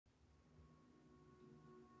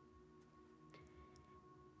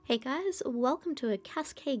Hey guys, welcome to a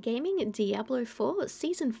Cascade Gaming Diablo 4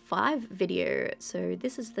 Season 5 video. So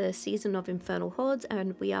this is the season of Infernal Hordes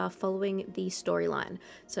and we are following the storyline.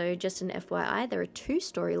 So just an FYI, there are two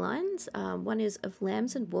storylines. One is of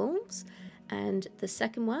Lambs and Wolves and the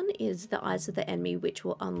second one is the Eyes of the Enemy, which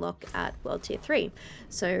will unlock at World Tier 3.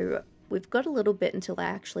 So we've got a little bit until I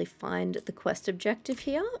actually find the quest objective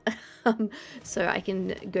here, so I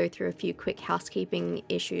can go through a few quick housekeeping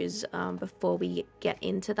issues before we get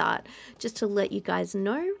into that. Just to let you guys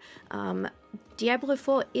know, Diablo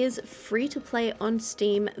 4 is free to play on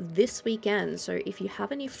Steam this weekend, so if you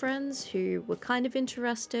have any friends who were kind of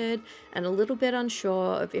interested and a little bit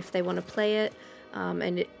unsure of if they want to play it,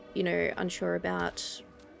 and unsure about,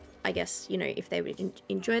 I guess, if they would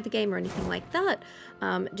enjoy the game or anything like that,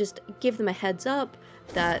 just give them a heads up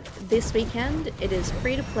that this weekend it is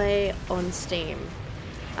free to play on Steam.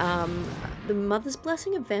 The Mother's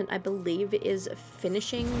Blessing event, I believe, is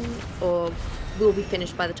finishing, or will be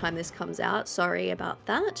finished by the time this comes out. Sorry about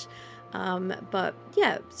that. But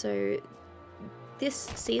yeah, so this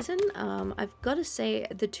season, I've got to say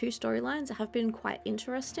the two storylines have been quite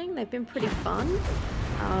interesting. They've been pretty fun.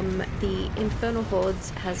 The Infernal Hordes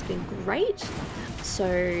has been great,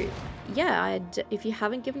 so yeah, if you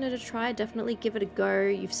haven't given it a try, definitely give it a go.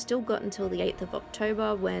 You've still got until the 8th of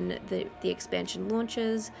October when the expansion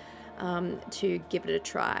launches to give it a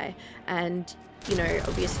try. And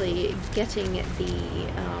obviously getting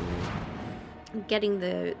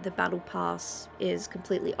the battle pass is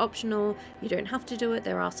completely optional. You don't have to do it.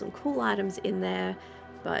 There are some cool items in there,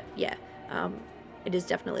 but yeah, it is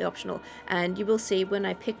definitely optional. And you will see when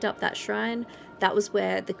I picked up that shrine, that was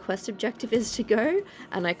where the quest objective is to go,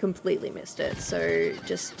 and I completely missed it. So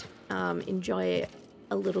just enjoy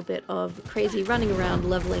a little bit of crazy running around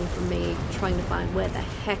leveling from me, trying to find where the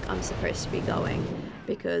heck I'm supposed to be going,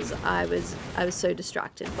 because I was so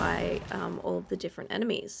distracted by all of the different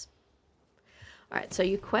enemies. Alright, so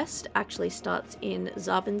your quest actually starts in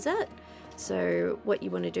Zarbinzet. So what you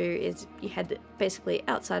want to do is you head basically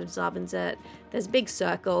outside of Zarbinzet. There's a big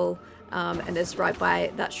circle, and it's right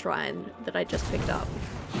by that shrine that I just picked up.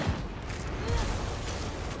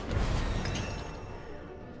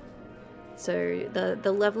 So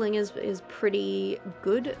the leveling is pretty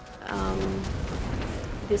good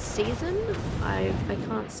this season. I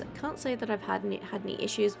can't say that I've had any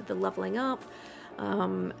issues with the leveling up.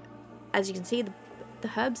 As you can see, the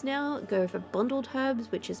herbs now go for bundled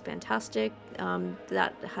herbs, which is fantastic.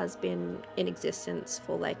 That has been in existence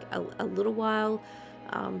for like a little while,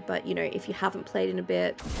 but if you haven't played in a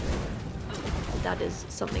bit, that is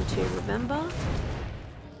something to remember.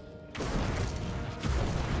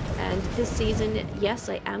 And this season, yes,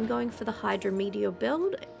 I am going for the Hydra Meteor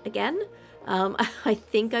build again. I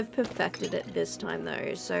think I've perfected it this time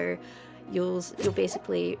though, so you'll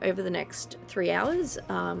basically, over the next 3 hours,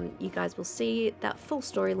 you guys will see that full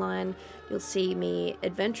storyline. You'll see me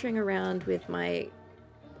adventuring around with my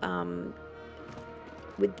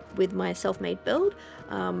with my self-made build.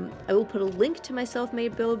 I will put a link to my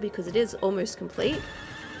self-made build because it is almost complete.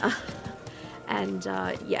 And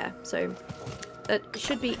yeah, so it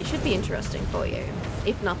should be interesting for you,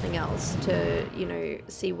 if nothing else, to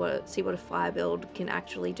see what a fire build can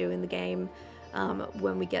actually do in the game.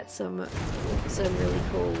 When we get some really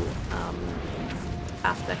cool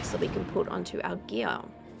aspects that we can put onto our gear.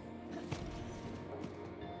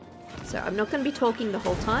 So I'm not going to be talking the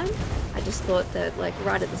whole time. I just thought that, like,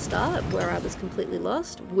 right at the start, where I was completely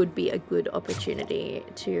lost, would be a good opportunity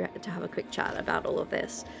to have a quick chat about all of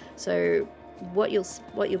this. So what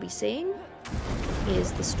you'll be seeing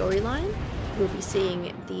is the storyline. You'll be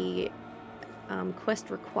seeing the quest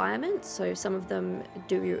requirements, so some of them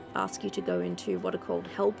do ask you to go into what are called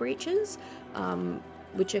hell breaches,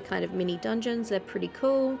 which are kind of mini dungeons. They're pretty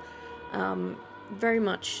cool, very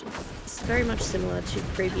much similar to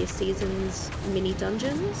previous seasons mini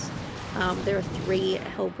dungeons. There are 3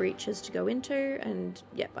 hell breaches to go into, and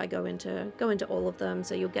yep, I go into all of them,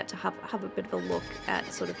 so you'll get to have a bit of a look at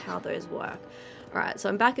sort of how those work. Alright, so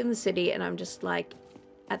I'm back in the city, and I'm just like,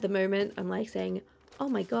 at the moment, I'm like saying, oh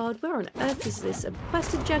my god, where on earth is this a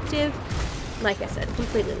quest objective? Like I said,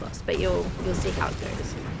 completely lost, but you'll see how it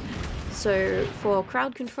goes. So for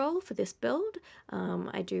crowd control for this build,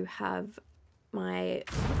 I do have my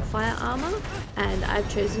fire armor, and I've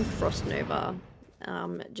chosen Frost Nova,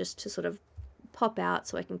 just to sort of pop out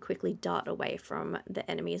so I can quickly dart away from the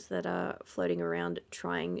enemies that are floating around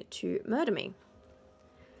trying to murder me.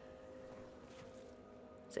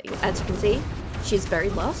 So as you can see, she's very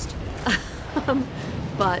lost.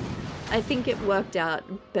 But I think it worked out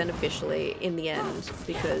beneficially in the end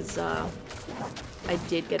because I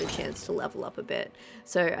did get a chance to level up a bit.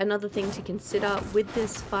 So another thing to consider with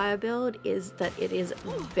this fire build is that it is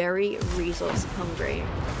very resource hungry.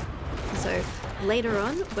 So later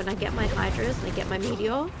on, when I get my Hydras and I get my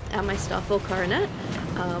Meteor and my Starfall Coronet,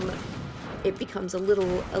 it becomes a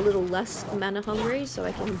little less mana hungry, so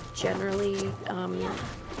I can generally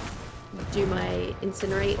do my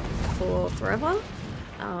Incinerate for forever.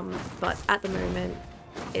 But at the moment,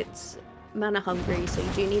 it's mana hungry, so you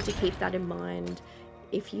do need to keep that in mind.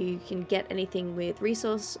 If you can get anything with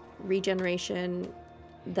resource regeneration,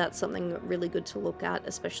 that's something really good to look at,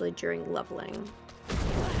 especially during leveling.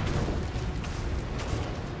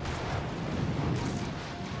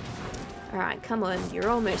 Alright, come on, you're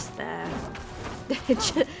almost there.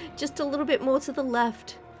 Just a little bit more to the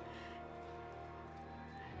left.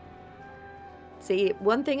 See,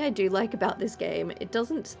 one thing I do like about this game, it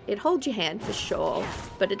holds your hand for sure,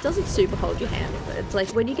 but it doesn't super hold your hand. It's like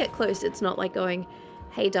when you get close, it's not like going,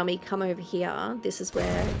 hey dummy, come over here. This is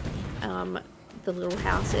where the little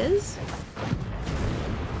house is.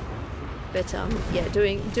 But yeah,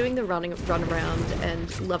 doing the run around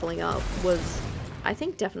and leveling up was, I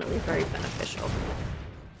think, definitely very beneficial.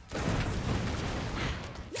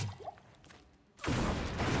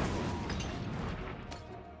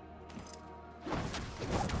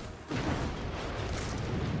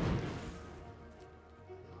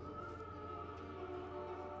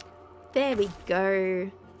 There we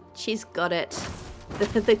go. She's got it.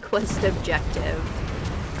 The quest objective.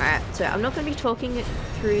 Alright, so I'm not going to be talking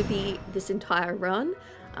through this entire run,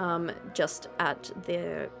 just at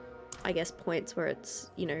the, I guess, points where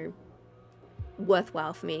it's, you know,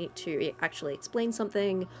 worthwhile for me to actually explain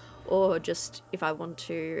something, or just if I want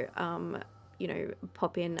to, you know,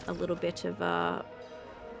 pop in a little bit of, I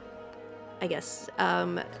guess,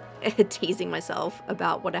 teasing myself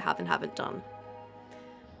about what I have and haven't done.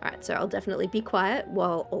 Alright, so I'll definitely be quiet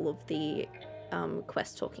while all of the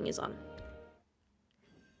quest talking is on.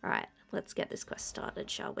 Alright, let's get this quest started,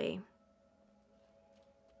 shall we?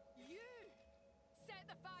 You! Set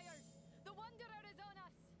the fires! The Wanderer is on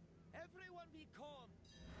us! Everyone be calm!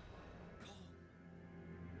 Calm.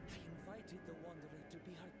 I invited the Wanderer to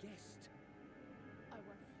be our guest. Our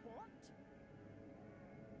what?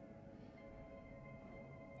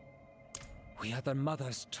 We are their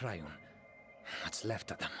mother's triune. What's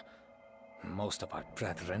left of them. Most of our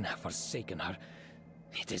brethren have forsaken her.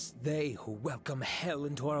 It is they who welcome hell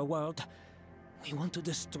into our world. We want to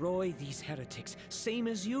destroy these heretics, same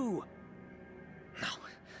as you. Now,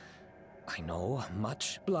 I know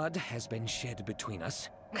much blood has been shed between us,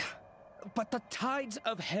 but the tides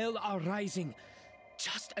of hell are rising,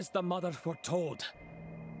 just as the Mother foretold.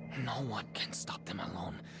 No one can stop them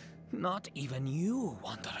alone, not even you,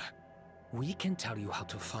 Wanderer. We can tell you how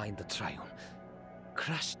to find the Triune,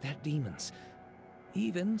 crush their demons,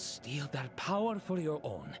 even steal their power for your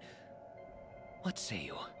own. What say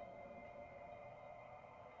you? Oh,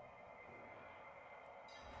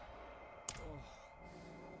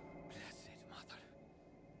 blessed Mother.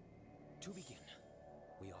 To begin,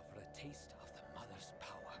 we offer a taste of the Mother's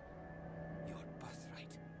power, your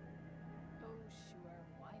birthright. Oh, sure,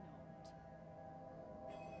 why not?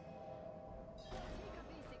 Take a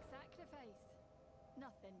basic sacrifice.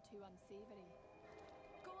 Nothing too unsavory.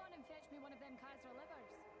 Go on and fetch me one of them Hydra livers.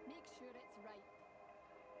 Make sure it's ripe.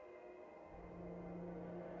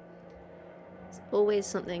 It's always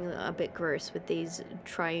something a bit gross with these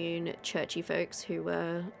triune churchy folks who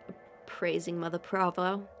were praising Mother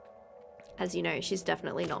Prava. As you know, she's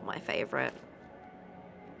definitely not my favourite.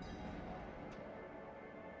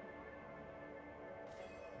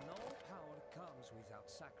 No power comes without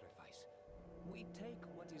sacrifice. We take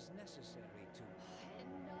what is necessary to...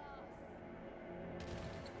 Enough!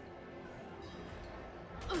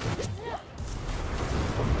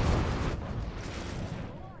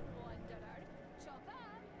 Go on, Wanderer. Chop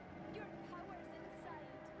up! Your power's inside.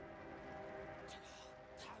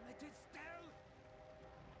 Damn it, it's still...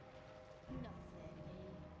 Nothing, eh?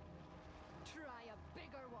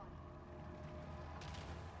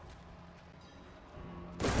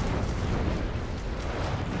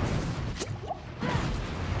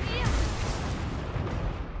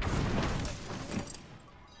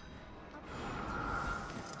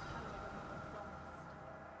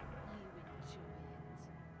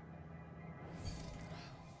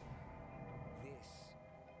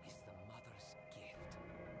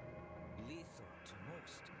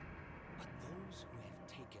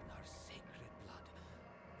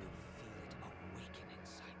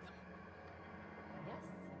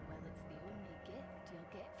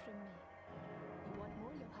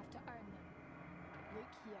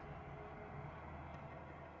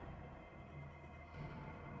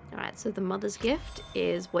 Alright, so the Mother's Gift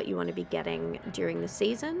is what you want to be getting during the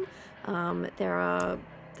season.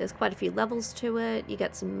 There's quite a few levels to it. You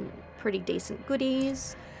get some pretty decent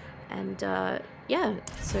goodies. And yeah,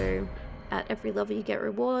 so at every level you get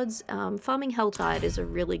rewards. Farming Helltide is a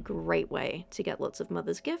really great way to get lots of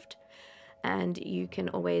Mother's Gift. And you can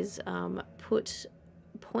always put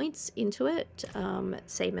points into it,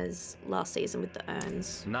 same as last season with the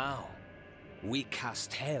urns. Now, we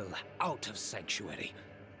cast hell out of Sanctuary,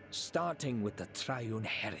 starting with the Triune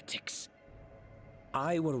Heretics.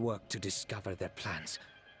 I will work to discover their plans.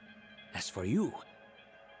 As for you,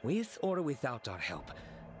 with or without our help,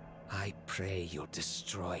 I pray you'll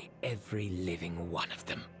destroy every living one of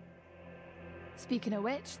them. Speaking of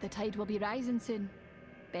which, the tide will be rising soon.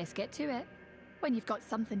 Best get to it. When you've got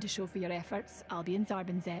something to show for your efforts, I'll be in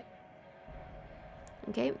Zarbinzet.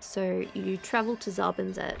 Okay, so you travel to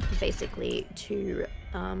Zarbinzet basically to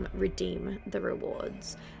redeem the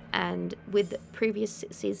rewards. And with previous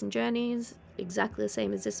season journeys, exactly the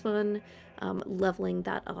same as this one, leveling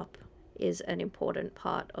that up is an important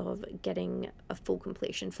part of getting a full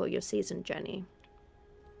completion for your season journey.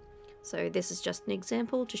 So this is just an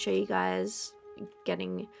example to show you guys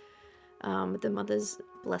getting the Mother's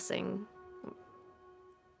Blessing.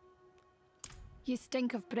 You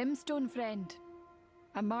stink of brimstone, friend.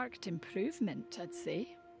 A marked improvement, I'd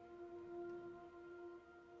say.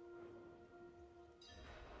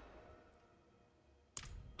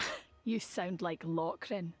 You sound like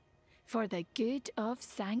Lochran. For the good of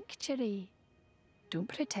Sanctuary. Don't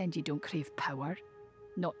pretend you don't crave power.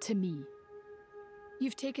 Not to me.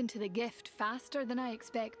 You've taken to the gift faster than I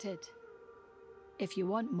expected. If you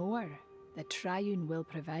want more, the Triune will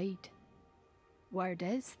provide. Word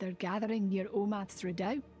is they're gathering near Omath's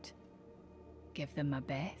Redoubt. Give them my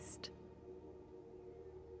best.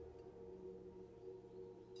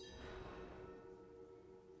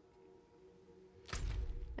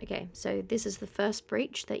 Okay, so this is the first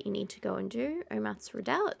breach that you need to go and do, Omath's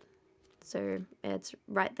Redoubt. So it's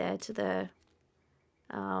right there to the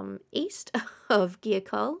east of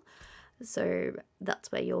Gearkull. So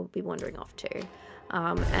that's where you'll be wandering off to.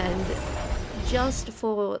 And just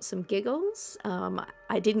for some giggles,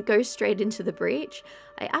 I didn't go straight into the breach.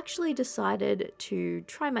 I actually decided to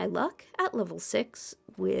try my luck at level 6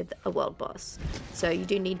 with a world boss. So you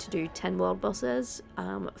do need to do 10 world bosses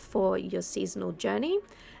for your seasonal journey.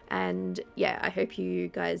 And yeah, I hope you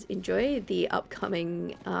guys enjoy the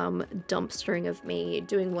upcoming dumpstering of me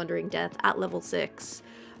doing Wandering Death at level 6.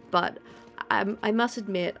 But I must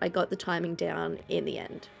admit, I got the timing down in the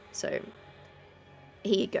end. So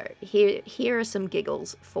here you go. Here are some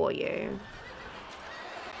giggles for you.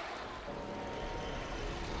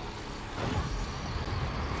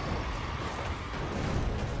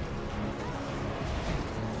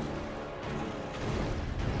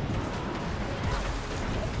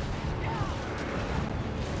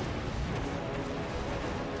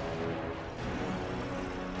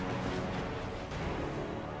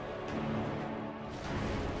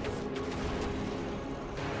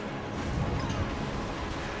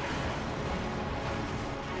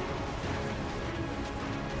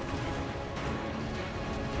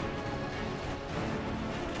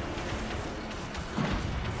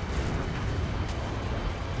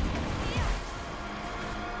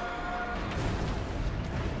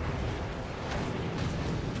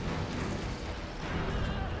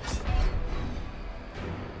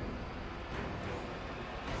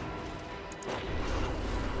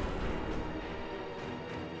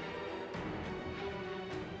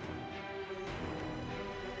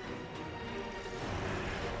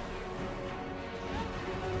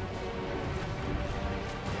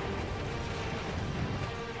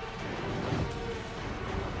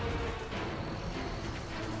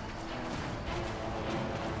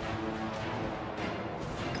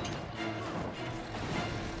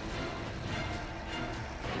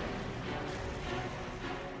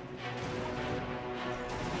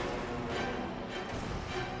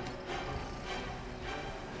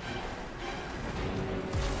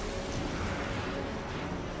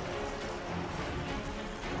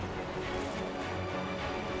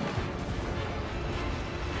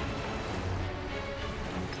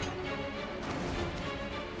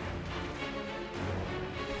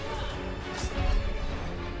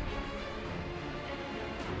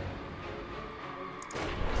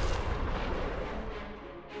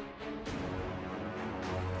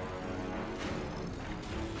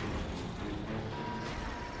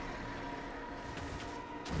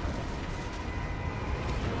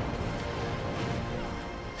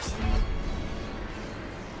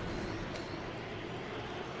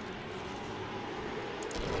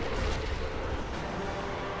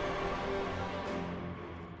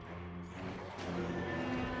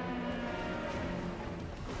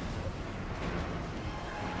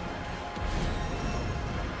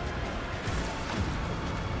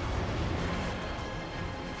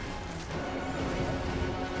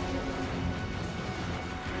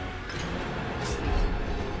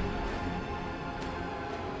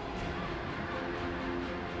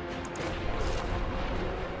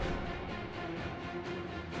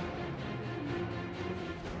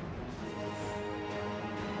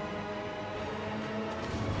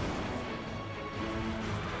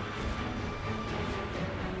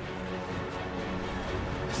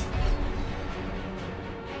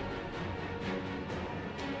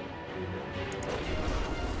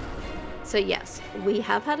 So yes, we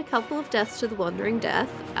have had a couple of deaths to the Wandering Death.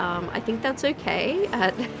 I think that's okay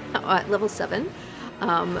at, at level 7.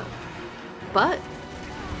 But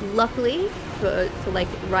luckily, for like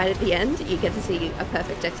right at the end, you get to see a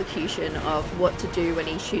perfect execution of what to do when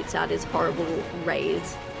he shoots out his horrible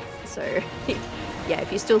rays. So yeah,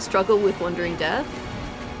 if you still struggle with Wandering Death,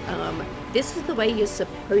 this is the way you're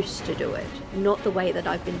supposed to do it, not the way that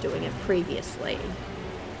I've been doing it previously.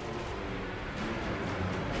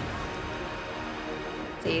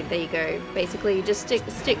 See, there you go. Basically, you just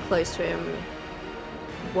stick close to him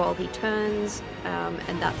while he turns,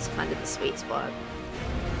 and that's kind of the sweet spot.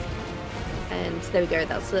 And there we go,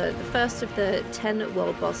 that's the first of the 10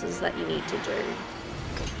 world bosses that you need to do.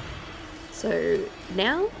 So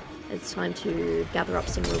now it's time to gather up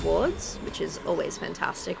some rewards, which is always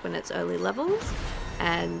fantastic when it's early levels,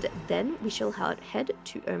 and then we shall head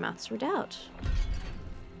to Omath's Redoubt.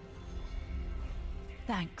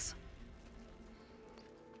 Thanks.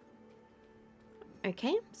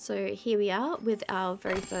 Okay, so here we are with our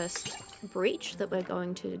very first breach that we're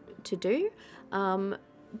going to do.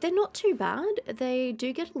 They're not too bad. They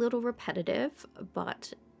do get a little repetitive,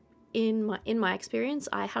 but in my experience,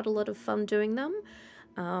 I had a lot of fun doing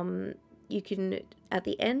them. You can, at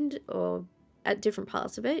the end or at different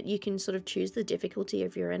parts of it, you can sort of choose the difficulty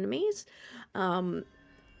of your enemies.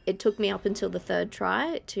 It took me up until the 3rd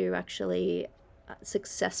try to actually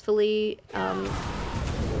successfully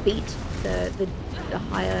beat the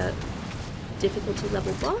higher difficulty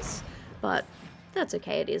level boss, but that's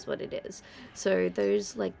okay, it is what it is. So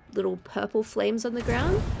those like little purple flames on the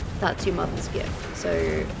ground, that's your mother's gift.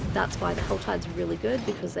 So that's why the Helltide's really good,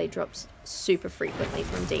 because they drop super frequently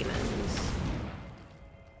from demons.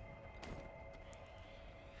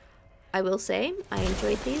 I will say, I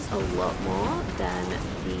enjoyed these a lot more than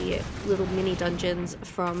the little mini dungeons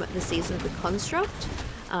from the Season of the Construct.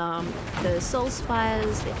 The Soul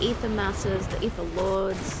Spires, the Ether Masses, the Ether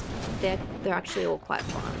Lords, they're actually all quite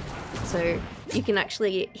fun. So you can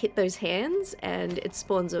actually hit those hands and it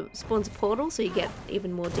spawns a portal, so you get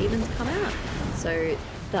even more demons come out. So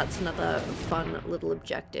that's another fun little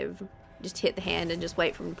objective. Just hit the hand and just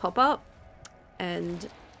wait for them to pop up, and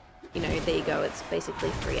you know, there you go, it's basically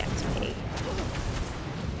free XP.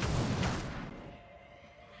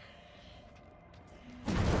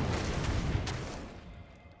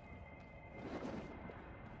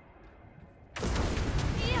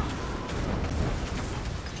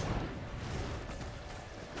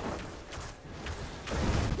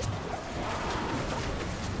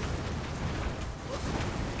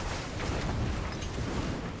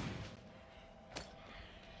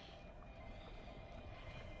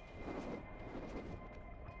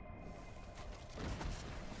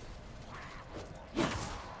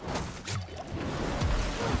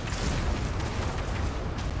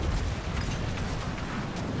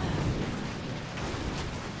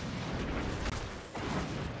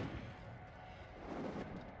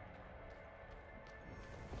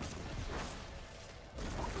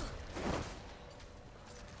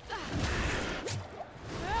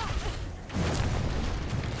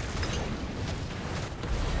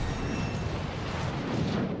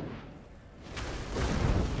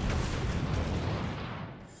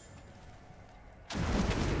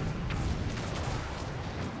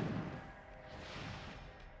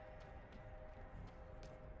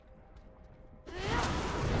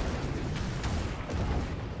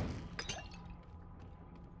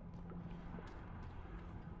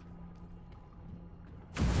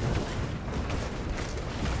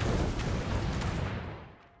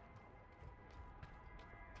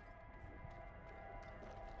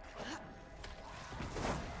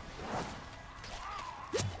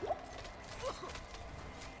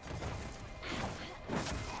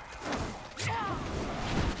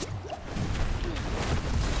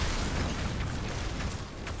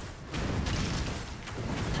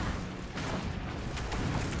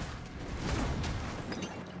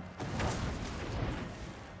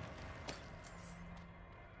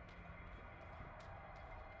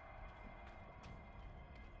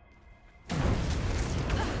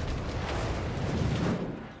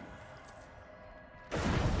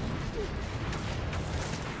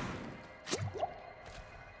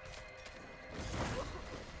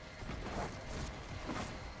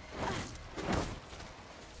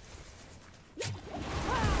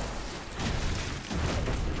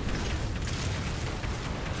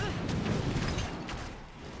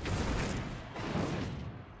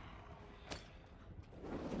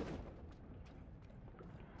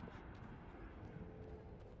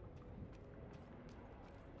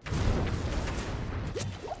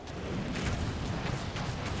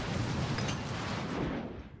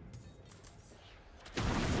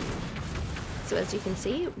 So as you can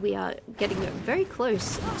see, we are getting very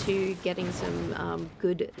close to getting some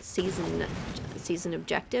good season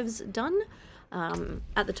objectives done.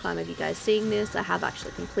 At the time of you guys seeing this, I have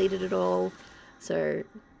actually completed it all. So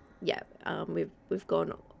yeah, we've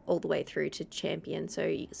gone all the way through to champion. So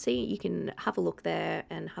you see, you can have a look there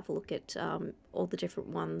and have a look at all the different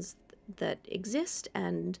ones that exist,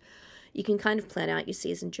 and you can kind of plan out your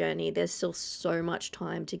season journey. There's still so much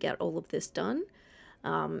time to get all of this done.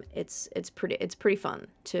 It's pretty fun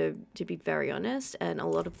to be very honest, and a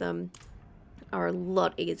lot of them are a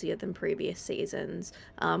lot easier than previous seasons.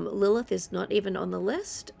 Lilith is not even on the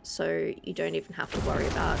list, so you don't even have to worry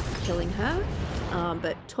about killing her.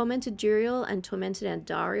 But Tormented Duriel and Tormented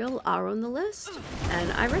Andariel are on the list,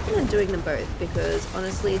 and I recommend doing them both because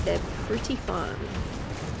honestly they're pretty fun.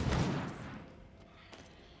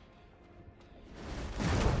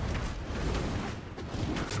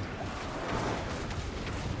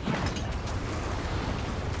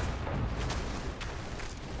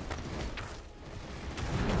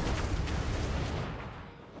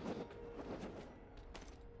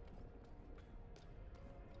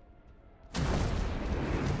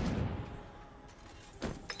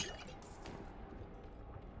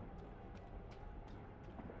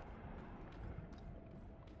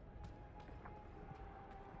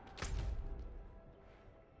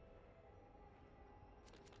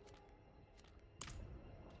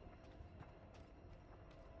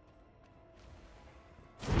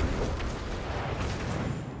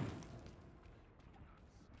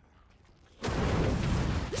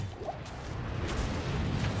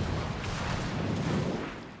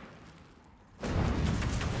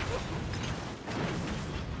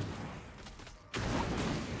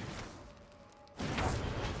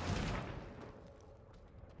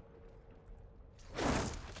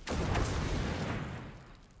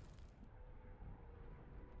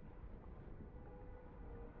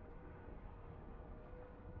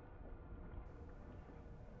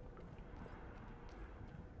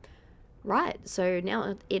 Right, so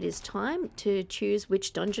now it is time to choose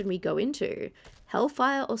which dungeon we go into.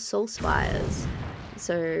 Hellfire or Soul Spires.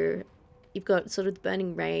 So you've got sort of the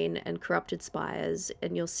Burning Rain and Corrupted Spires,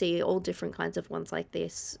 and you'll see all different kinds of ones like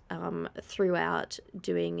this throughout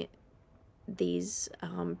doing these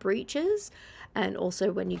breaches, and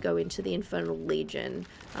also when you go into the Infernal Legion.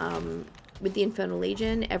 With the Infernal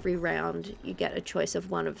Legion, every round you get a choice of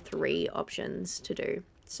one of 3 options to do.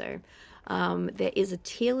 So there is a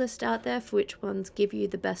tier list out there for which ones give you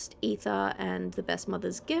the best ether and the best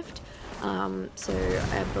Mother's Gift. So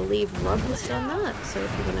I believe Rob has done that. So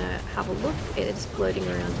if you want to have a look, it's floating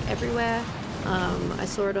around everywhere. I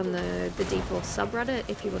saw it on the D4 subreddit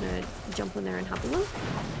if you want to jump on there and have a look.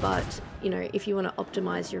 But, you know, if you want to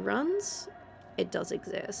optimize your runs, it does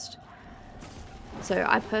exist. So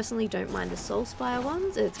I personally don't mind the Soul Spire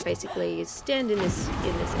ones. It's basically you stand in this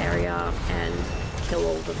area and kill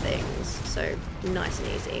all the things. So nice and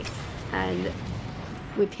easy. And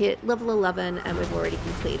we've hit level 11 and we've already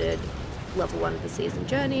completed level 1 of the season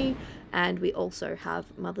journey. And we also have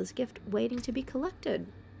Mother's Gift waiting to be collected.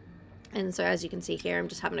 And so as you can see here, I'm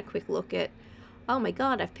just having a quick look at, oh my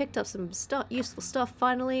god, I've picked up some useful stuff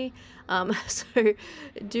finally. So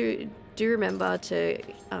do remember to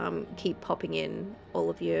keep popping in all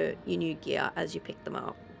of your new gear as you pick them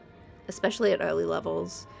up, especially at early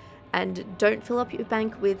levels. And don't fill up your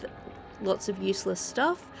bank with lots of useless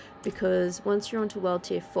stuff, because once you're onto World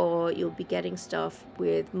Tier 4, you'll be getting stuff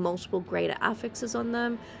with multiple greater affixes on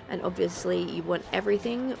them, and obviously you want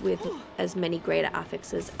everything with as many greater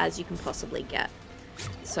affixes as you can possibly get.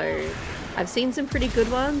 So I've seen some pretty good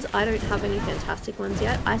ones. I don't have any fantastic ones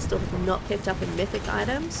yet. I still have not picked up a mythic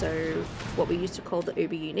item, so what we used to call the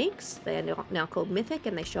uber uniques, they are now called mythic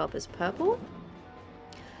and they show up as purple.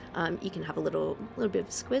 You can have a little bit of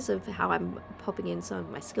a squiz of how I'm popping in some of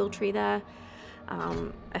my skill tree there.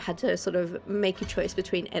 I had to sort of make a choice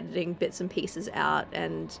between editing bits and pieces out,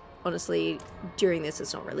 and honestly during this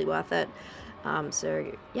it's not really worth it.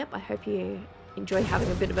 So yep, I hope you enjoy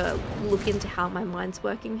having a bit of a look into how my mind's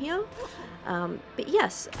working here. But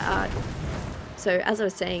yes, so as I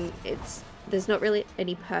was saying, there's not really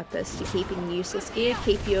any purpose to keeping useless gear.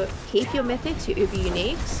 Keep your mythics, your uber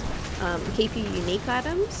uniques, keep your unique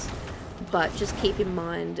items, but just keep in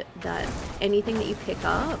mind that anything that you pick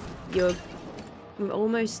up, you're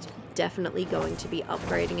almost definitely going to be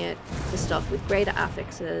upgrading it to stuff with greater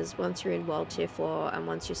affixes once you're in World Tier 4 and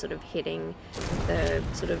once you're sort of hitting the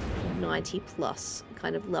sort of 90 plus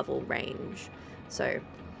kind of level range. So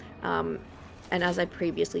and as I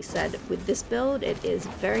previously said, with this build it is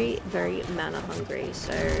very, very mana hungry.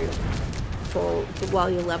 So for while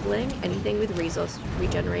you're leveling, anything with resource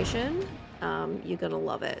regeneration You're gonna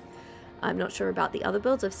love it. I'm not sure about the other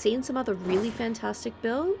builds. I've seen some other really fantastic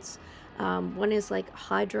builds. One is like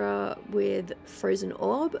Hydra with Frozen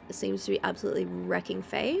Orb. It seems to be absolutely wrecking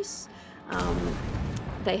face.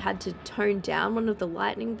 They had to tone down one of the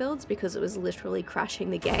lightning builds because it was literally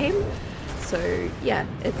crashing the game. So yeah,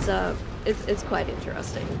 it's quite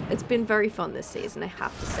interesting. It's been very fun this season, I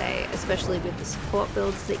have to say, especially with the support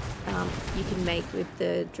builds that you can make with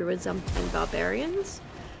the druids and barbarians.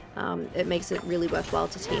 It makes it really worthwhile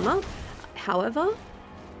to team up. However,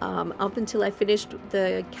 up until I finished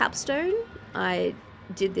the capstone, I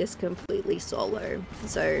did this completely solo.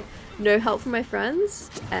 So no help from my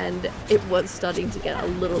friends, and it was starting to get a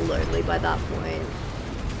little lonely by that point.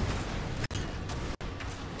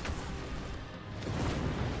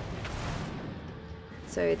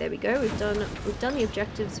 So there we go, we've done the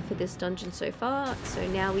objectives for this dungeon so far, so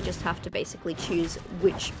now we just have to basically choose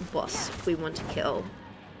which boss we want to kill.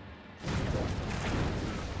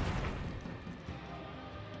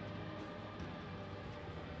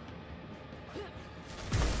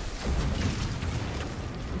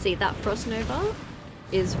 See, that Frost Nova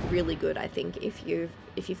is really good, I think, if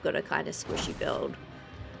you've got a kind of squishy build.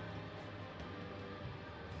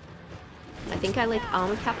 I think I like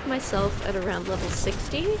armor capped myself at around level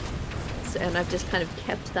 60, and I've just kind of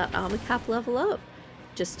kept that armor cap level up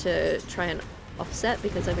just to try and offset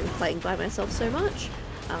because I've been playing by myself so much.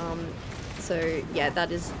 So yeah,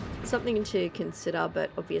 that is something to consider, but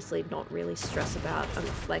obviously not really stress about,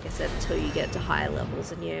 like I said, until you get to higher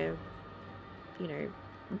levels and you're, you know,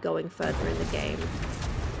 going further in the game.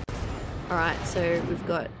 Alright, so we've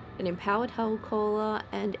got an empowered Hellcaller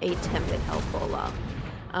and a tempered Hellcaller.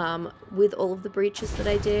 With all of the breaches that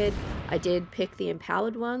I did pick the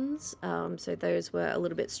empowered ones, so those were a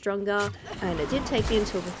little bit stronger, and it did take me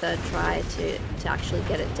until the third try to actually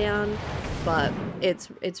get it down, but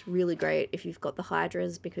it's really great if you've got the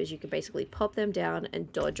Hydras because you can basically pop them down and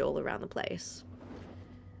dodge all around the place.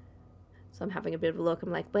 So I'm having a bit of a look,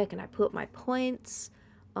 I'm like, where can I put my points?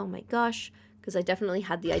 Oh my gosh, because I definitely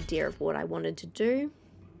had the idea of what I wanted to do,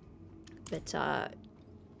 but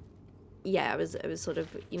yeah, it was sort of,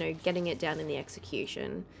 you know, getting it down in the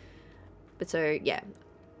execution. But so yeah,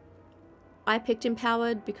 I picked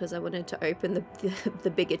empowered because I wanted to open the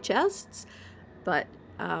bigger chests, but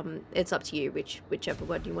it's up to you whichever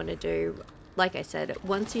one you want to do. Like I said,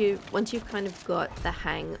 once you've kind of got the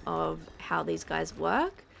hang of how these guys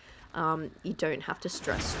work, you don't have to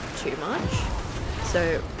stress too much.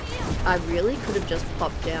 So I really could have just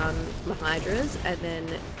popped down my Hydras and then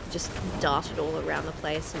just darted all around the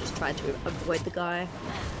place and just tried to avoid the guy.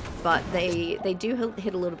 But they do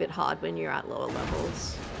hit a little bit hard when you're at lower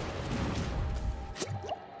levels.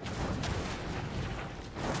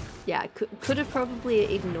 Yeah, could have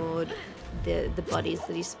probably ignored the buddies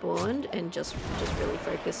that he spawned and just really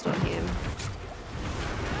focused on him.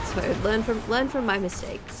 So learn from my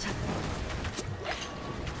mistakes.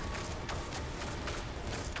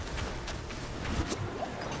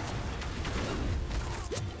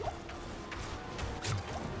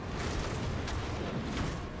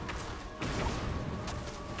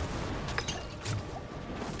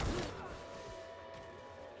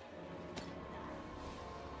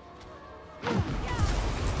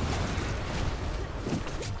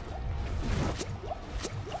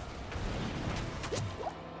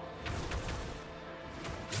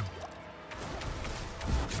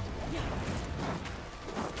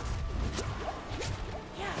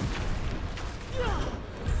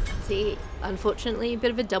 Unfortunately, a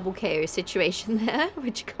bit of a double KO situation there,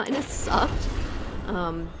 which kind of sucked.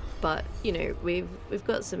 But you know, we've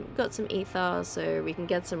got some ether, so we can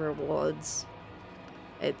get some rewards.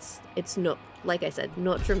 It's not, like I said,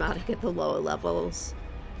 not dramatic at the lower levels.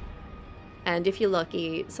 And if you're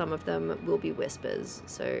lucky, some of them will be whispers,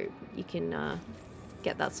 so you can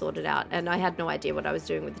get that sorted out. And I had no idea what I was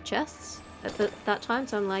doing with the chests at that time,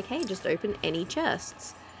 so I'm like, hey, just open any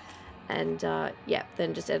chests. And yeah,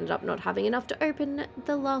 then just ended up not having enough to open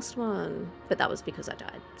the last one. But that was because I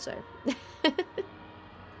died, so.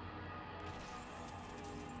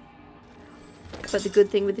 But the good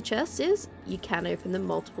thing with the chests is you can open them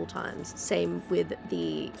multiple times. Same with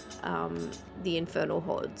the Infernal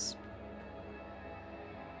Hordes.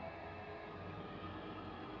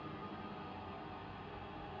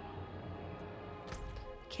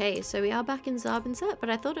 Okay, so we are back in Zabinset, but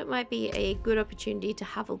I thought it might be a good opportunity to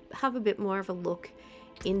have a bit more of a look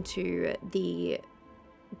into the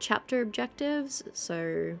chapter objectives,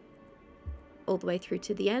 so all the way through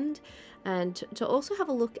to the end, and to also have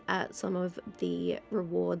a look at some of the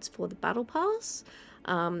rewards for the battle pass.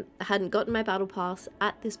 I hadn't gotten my battle pass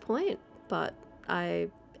at this point, but I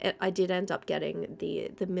I did end up getting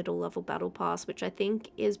the middle level battle pass, which I think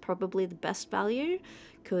is probably the best value,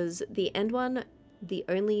 because the end one, the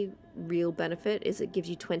only real benefit is it gives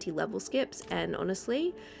you 20 level skips, and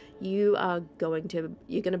honestly, you're going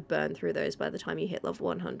to burn through those by the time you hit level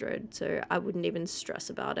 100, so I wouldn't even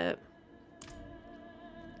stress about it.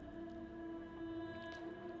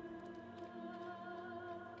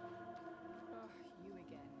 Oh, you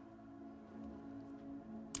again.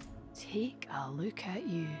 Take a look at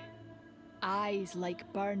you. Eyes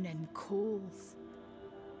like burning coals.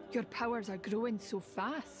 Your powers are growing so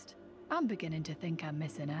fast. I'm beginning to think I'm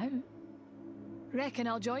missing out. Reckon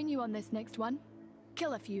I'll join you on this next one.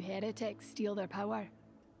 Kill a few heretics, steal their power.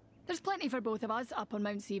 There's plenty for both of us up on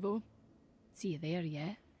Mount Sivo. See you there,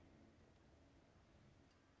 yeah?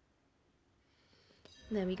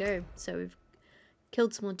 There we go. So we've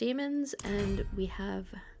killed some more demons, and we have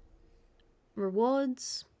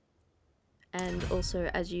rewards, and also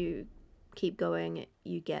as you keep going,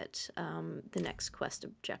 you get the next quest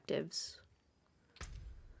objectives.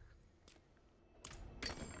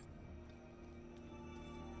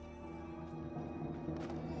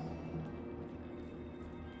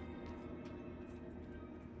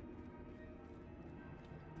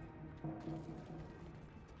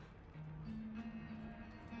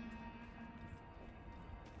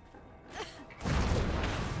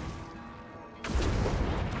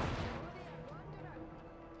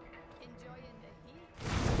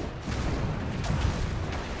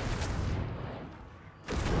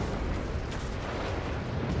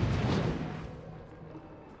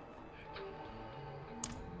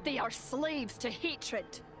 They are slaves to hatred.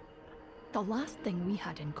 The last thing we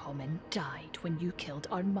had in common died when you killed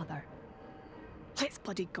our mother. Let's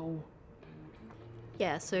bloody go.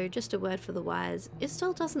 Yeah, so just a word for the wise.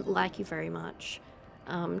 Istel doesn't like you very much.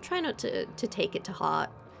 Try not to take it to heart.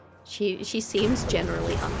 She seems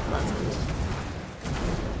generally unpleasant.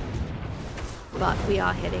 But we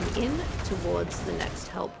are heading in towards the next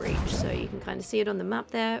Hell Breach, so you can kind of see it on the map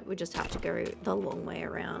there. We just have to go the long way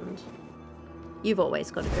around. You've always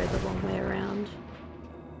got to go the long way around.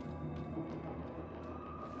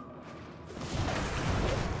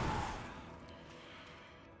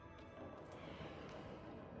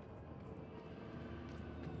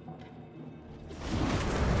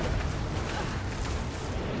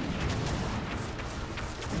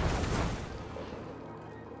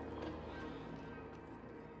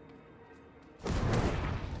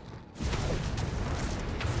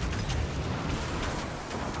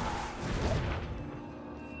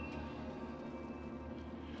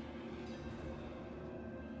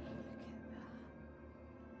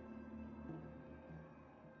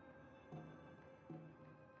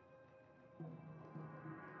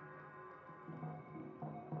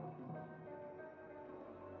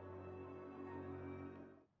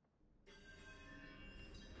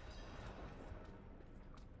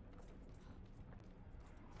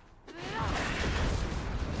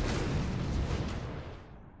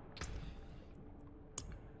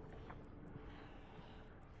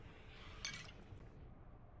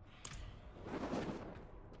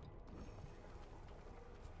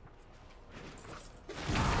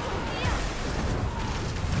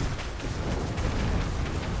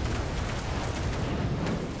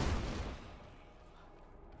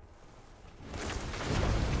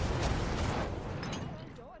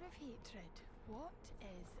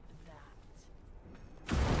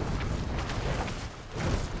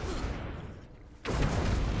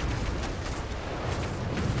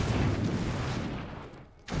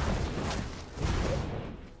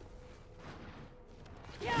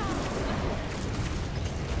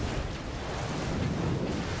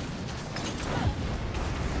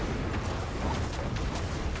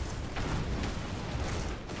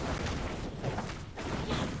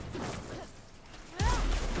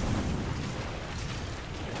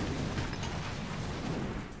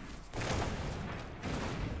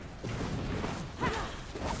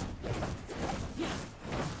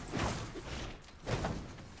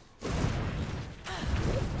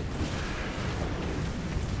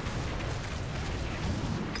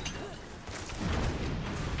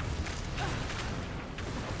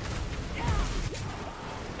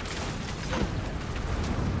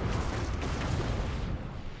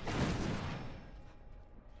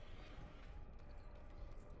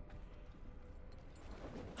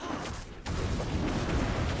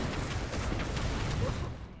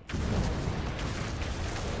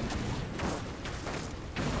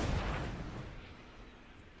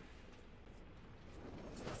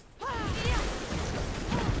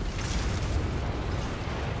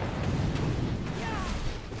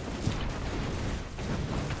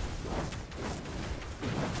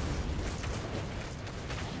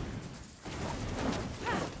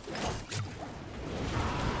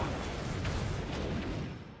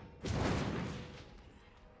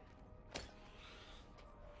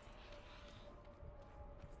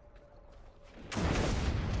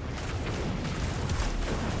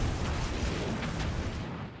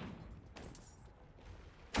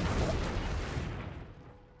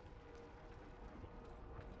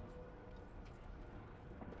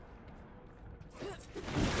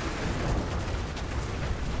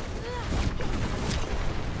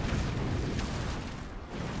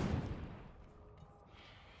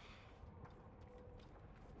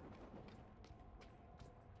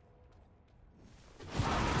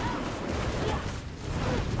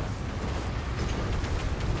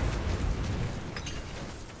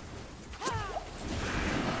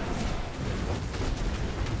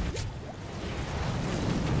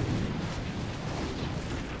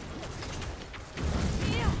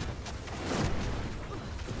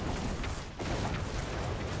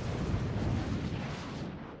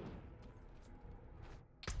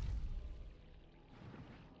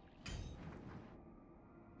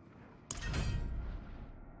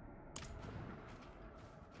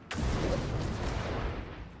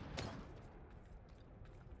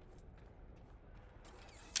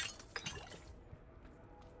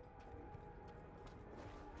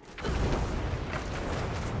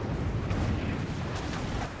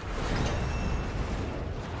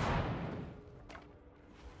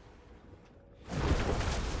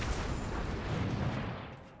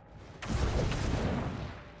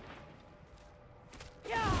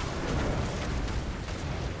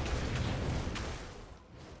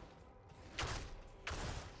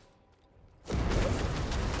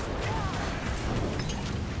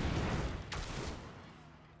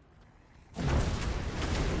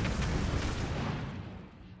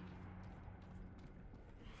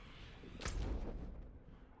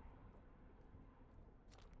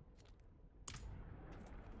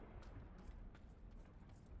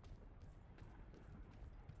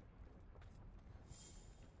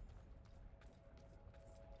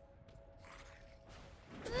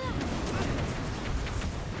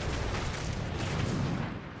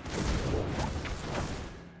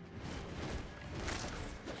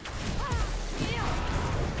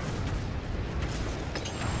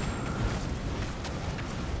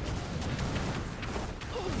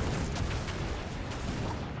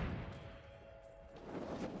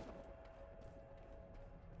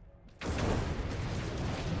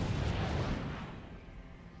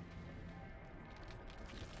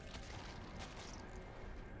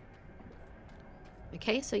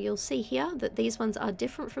 Okay, so you'll see here that these ones are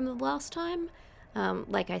different from the last time.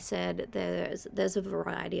 Like I said, there's a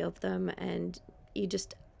variety of them, and you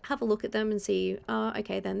just have a look at them and see, oh,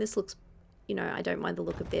 okay, then this looks, you know, I don't mind the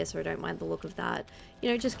look of this, or I don't mind the look of that. You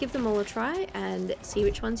know, just give them all a try and see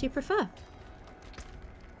which ones you prefer.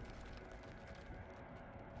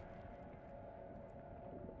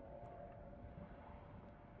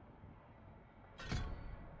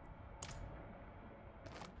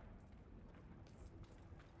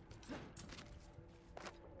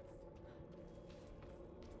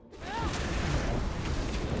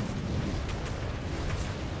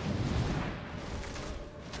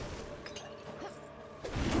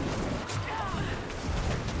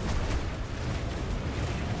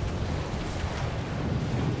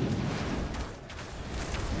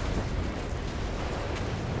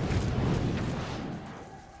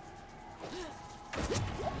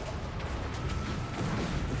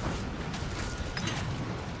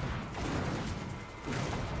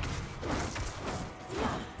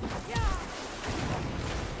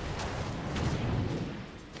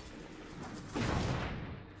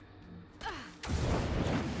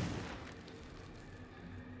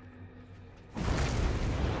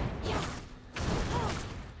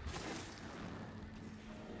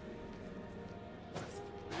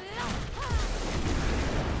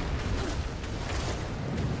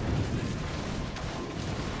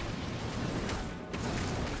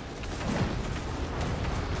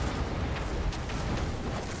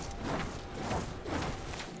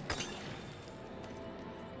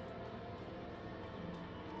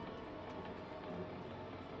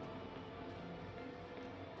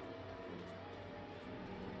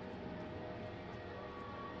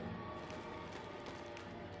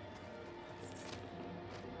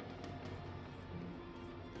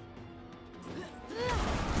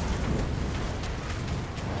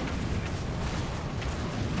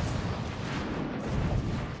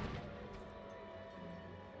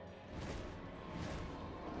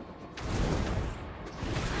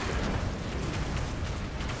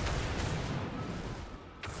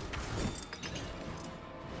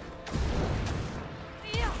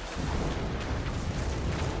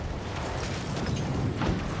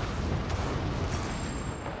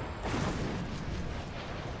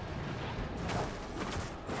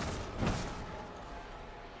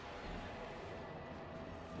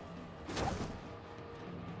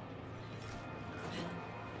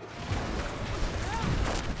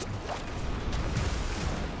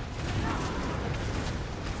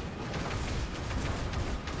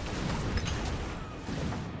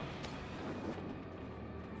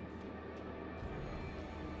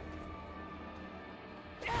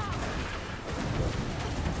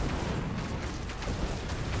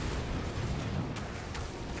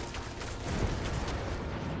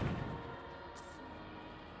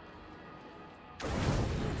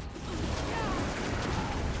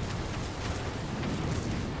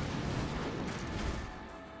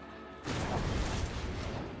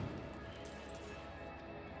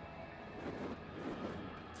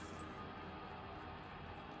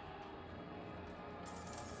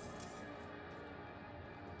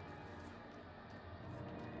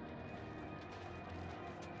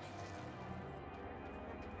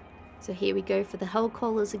 So here we go for the Hell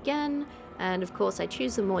Callers again, and of course I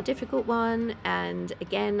choose the more difficult one, and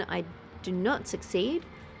again I do not succeed,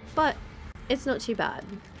 but it's not too bad.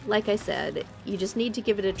 Like I said, you just need to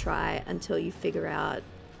give it a try until you figure out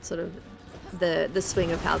sort of the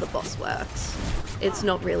swing of how the boss works. It's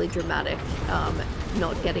not really dramatic,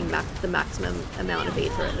 not getting the maximum amount of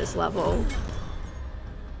ether at this level.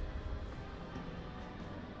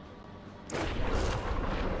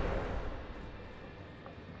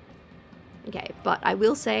 Okay, but I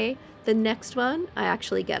will say the next one, I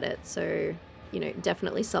actually get it, so, you know,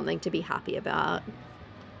 definitely something to be happy about.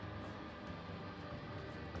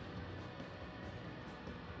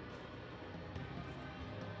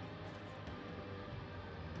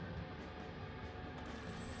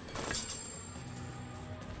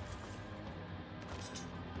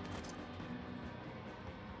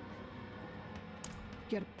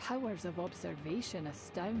 Your powers of observation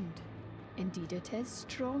astound. Indeed, it is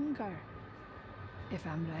stronger. If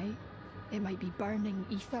I'm right, it might be burning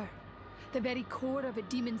ether, the very core of a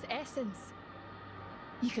demon's essence.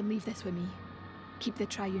 You can leave this with me. Keep the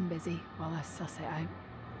Triune busy while I suss it out.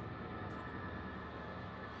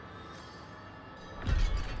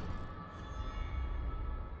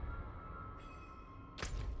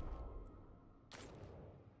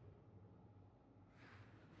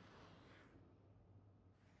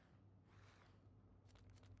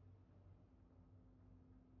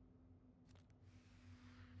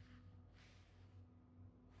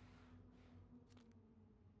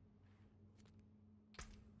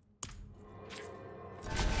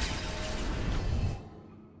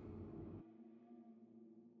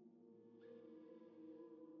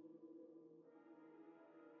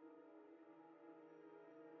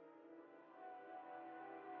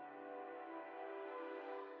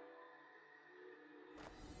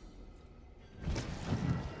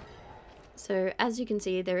 So as you can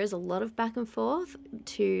see, there is a lot of back and forth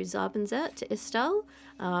to Zarbenzet to Istel.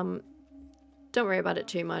 Don't worry about it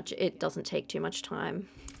too much. It doesn't take too much time.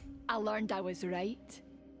 I learned I was right.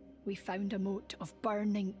 We found a mote of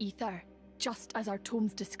burning ether, just as our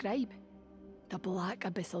tomes describe. The black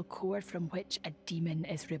abyssal core from which a demon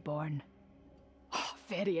is reborn. Oh,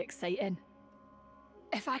 very exciting.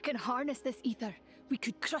 If I can harness this ether, we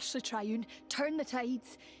could crush the Triune, turn the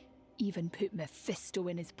tides, even put Mephisto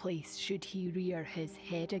in his place should he rear his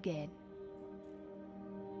head again.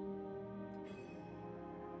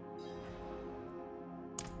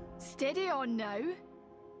 Steady on now.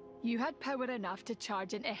 You had power enough to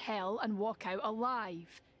charge into hell and walk out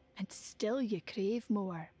alive, and still you crave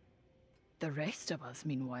more. The rest of us,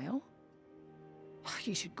 meanwhile...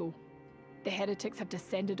 You should go. The heretics have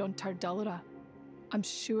descended on Turdulra. I'm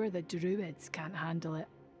sure the druids can't handle it.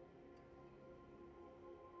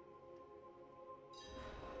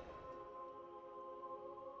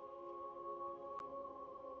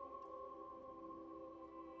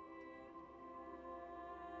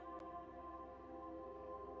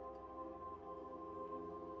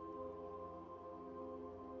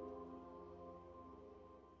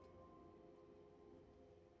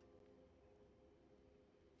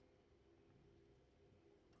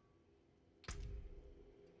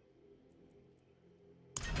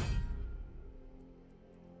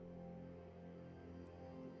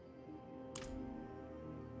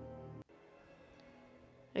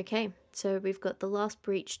 Okay, so we've got the last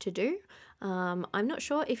breach to do. I'm not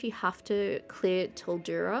sure if you have to clear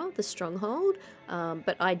Tildura, the stronghold,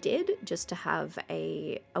 but I did just to have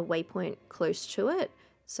a waypoint close to it.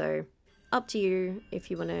 So up to you if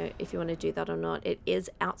you wanna do that or not. It is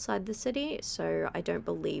outside the city, so I don't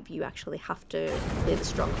believe you actually have to clear the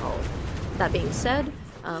stronghold. That being said,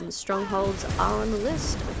 strongholds are on the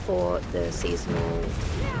list for the seasonal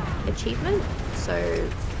achievement, so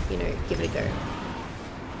you know, give it a go.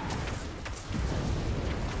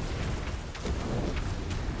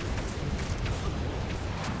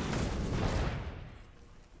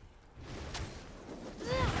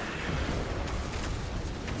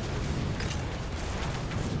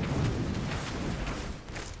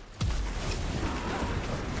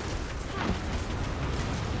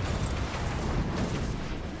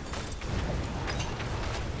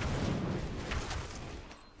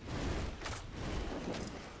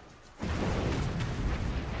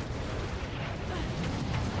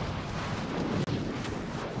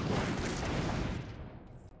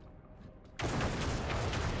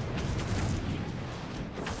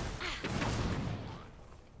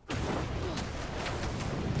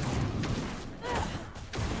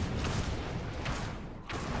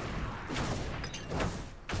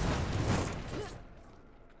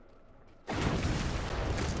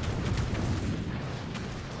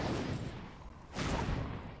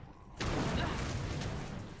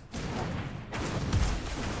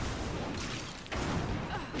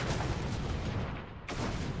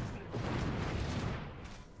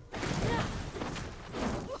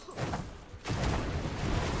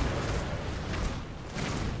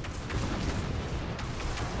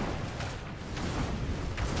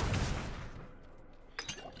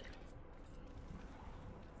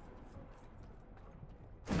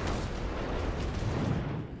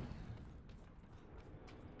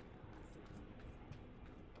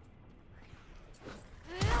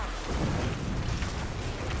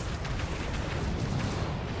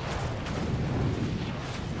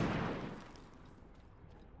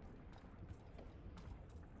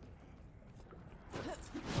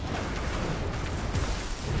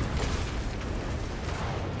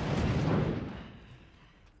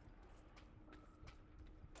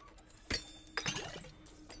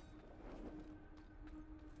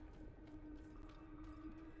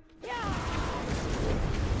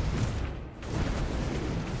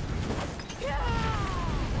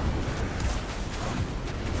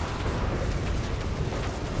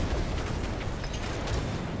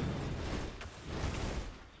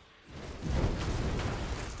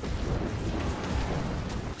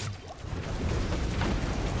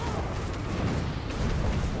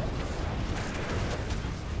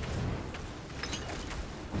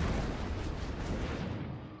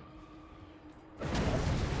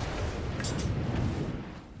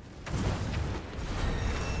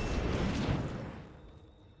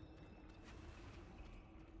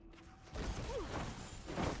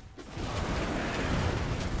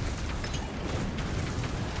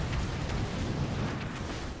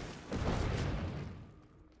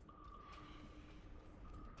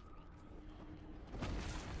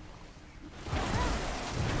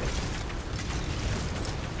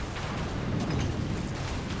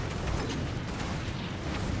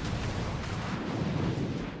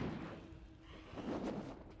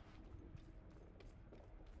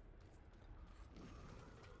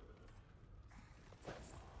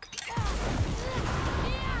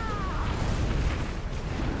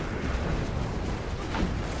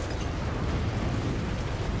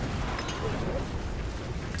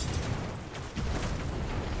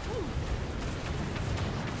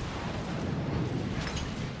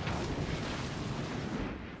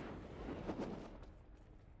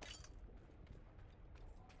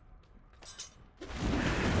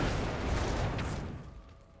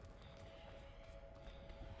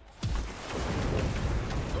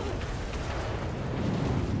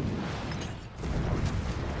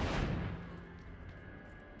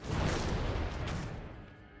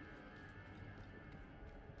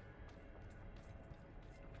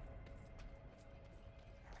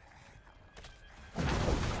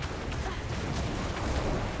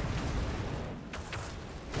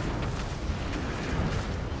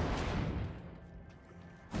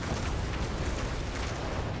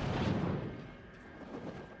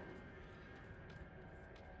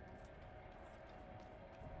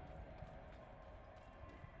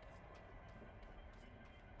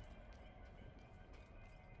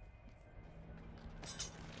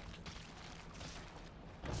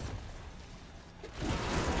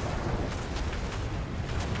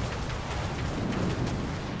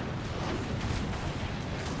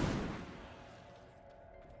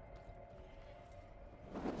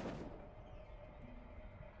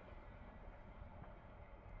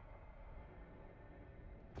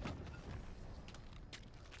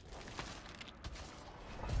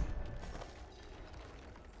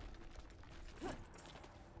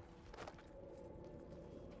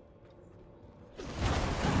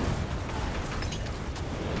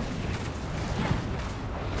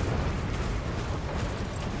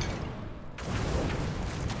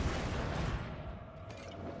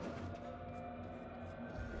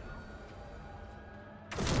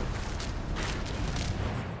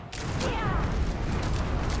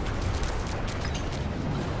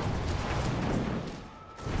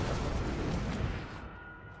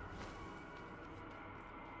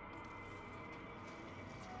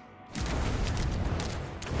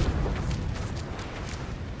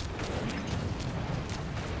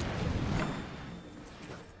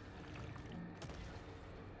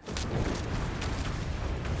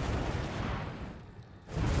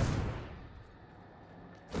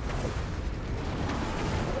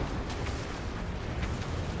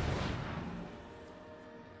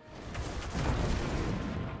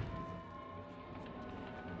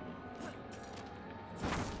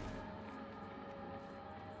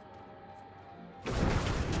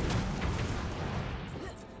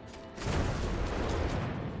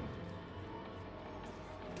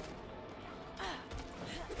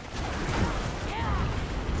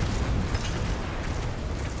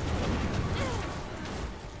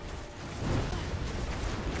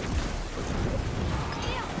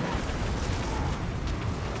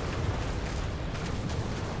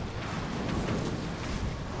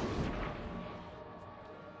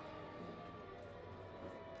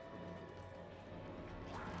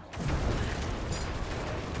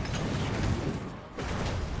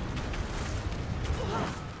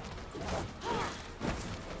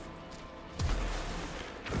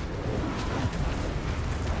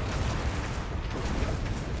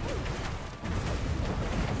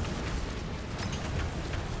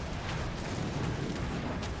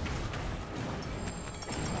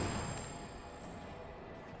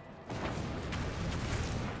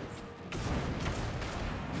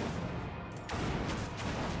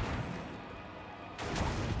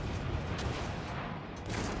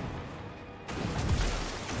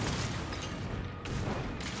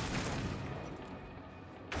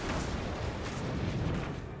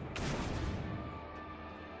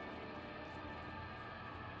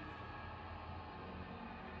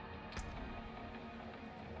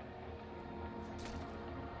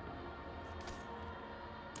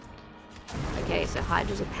 Okay, so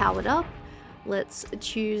Hydras are powered up. Let's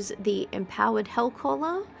choose the Empowered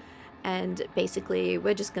Hellcaller, and basically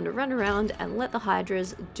we're just going to run around and let the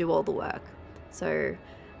Hydras do all the work. So,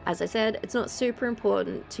 as I said, it's not super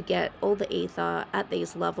important to get all the ether at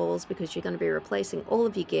these levels because you're going to be replacing all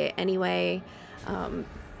of your gear anyway.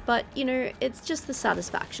 But, you know, it's just the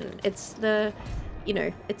satisfaction. It's the, you know,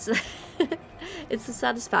 it's it's the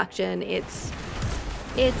satisfaction. It's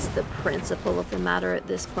the principle of the matter at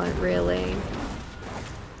this point, really.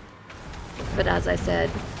 But as I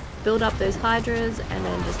said, build up those Hydras and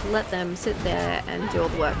then just let them sit there and do all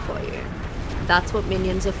the work for you. That's what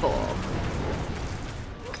minions are for.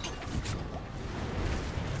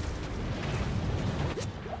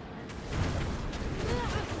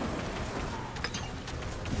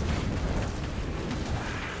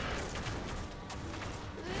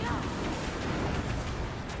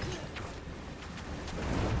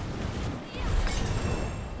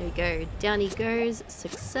 There we go, down he goes,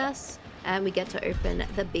 success, and we get to open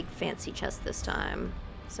the big fancy chest this time.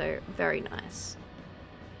 So, very nice.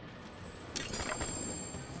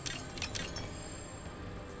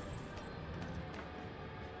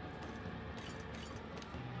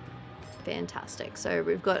 Fantastic. So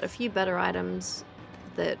we've got a few better items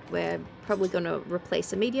that we're probably going to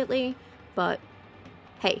replace immediately, but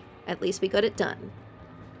hey, at least we got it done.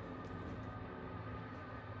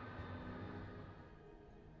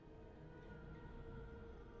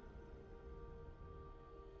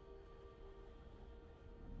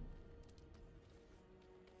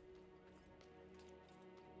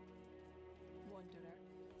 Wanderer.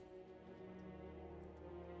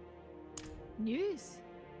 News?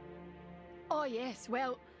 Oh yes,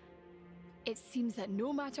 well, it seems that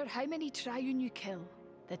no matter how many Triune you kill,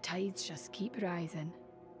 the tides just keep rising.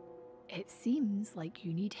 It seems like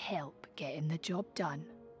you need help getting the job done.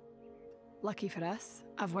 Lucky for us,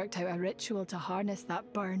 I've worked out a ritual to harness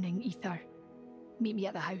that burning ether. Meet me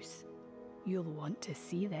at the house. You'll want to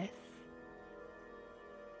see this.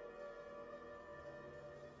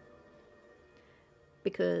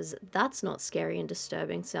 Because that's not scary and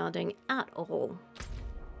disturbing sounding at all.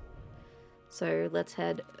 So let's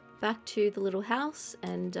head back to the little house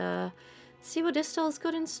and see what Istel's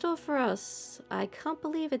got in store for us. I can't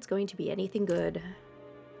believe it's going to be anything good.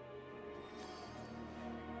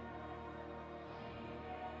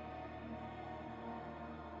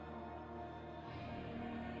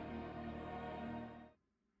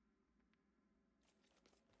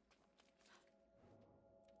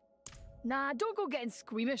 Nah, don't go getting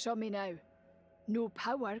squeamish on me now. No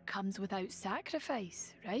power comes without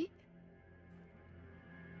sacrifice, right?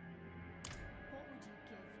 What would you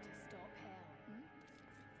give to stop hell, hmm?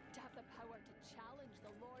 To have the power to challenge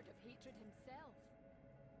the Lord of Hatred himself?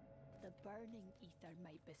 The burning ether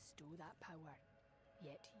might bestow that power,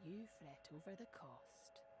 yet you fret over the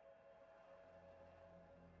cost.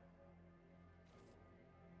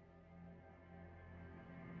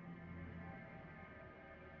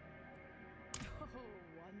 Oh,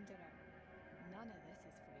 Wanderer, none of this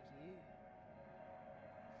is for you.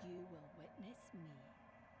 You will witness me.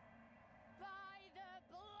 By the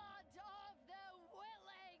blood of the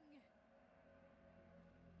willing!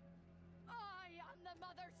 I am the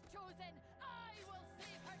Mother's chosen! I will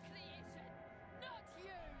save her creation, not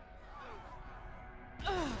you!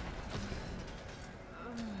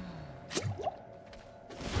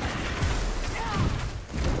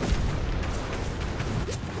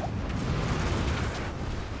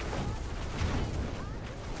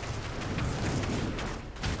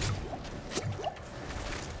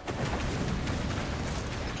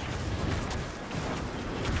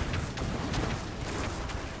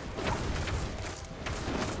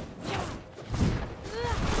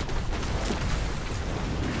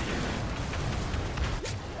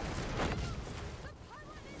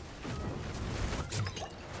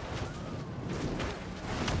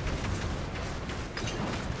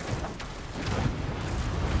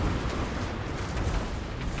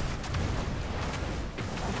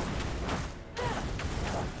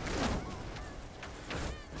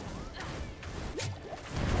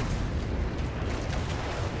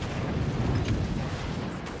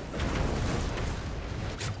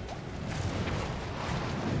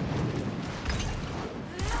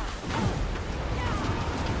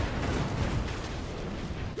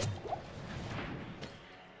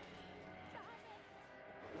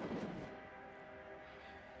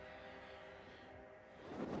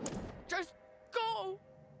 Just go!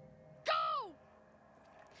 Go!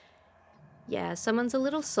 Yeah, someone's a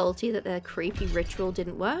little salty that their creepy ritual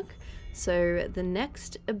didn't work. So the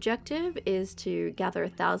next objective is to gather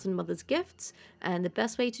 1,000 Mother's Gifts, and the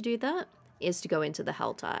best way to do that is to go into the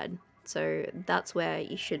Helltide. So that's where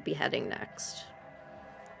you should be heading next.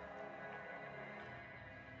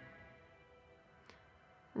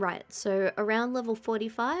 Right, so around level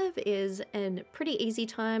 45 is a pretty easy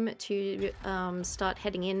time to start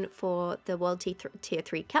heading in for the World Tier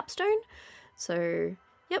 3 capstone. So,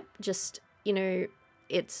 yep, just, you know,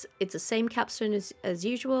 it's the same capstone as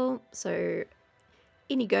usual. So,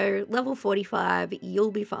 in you go, level 45,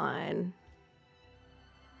 you'll be fine.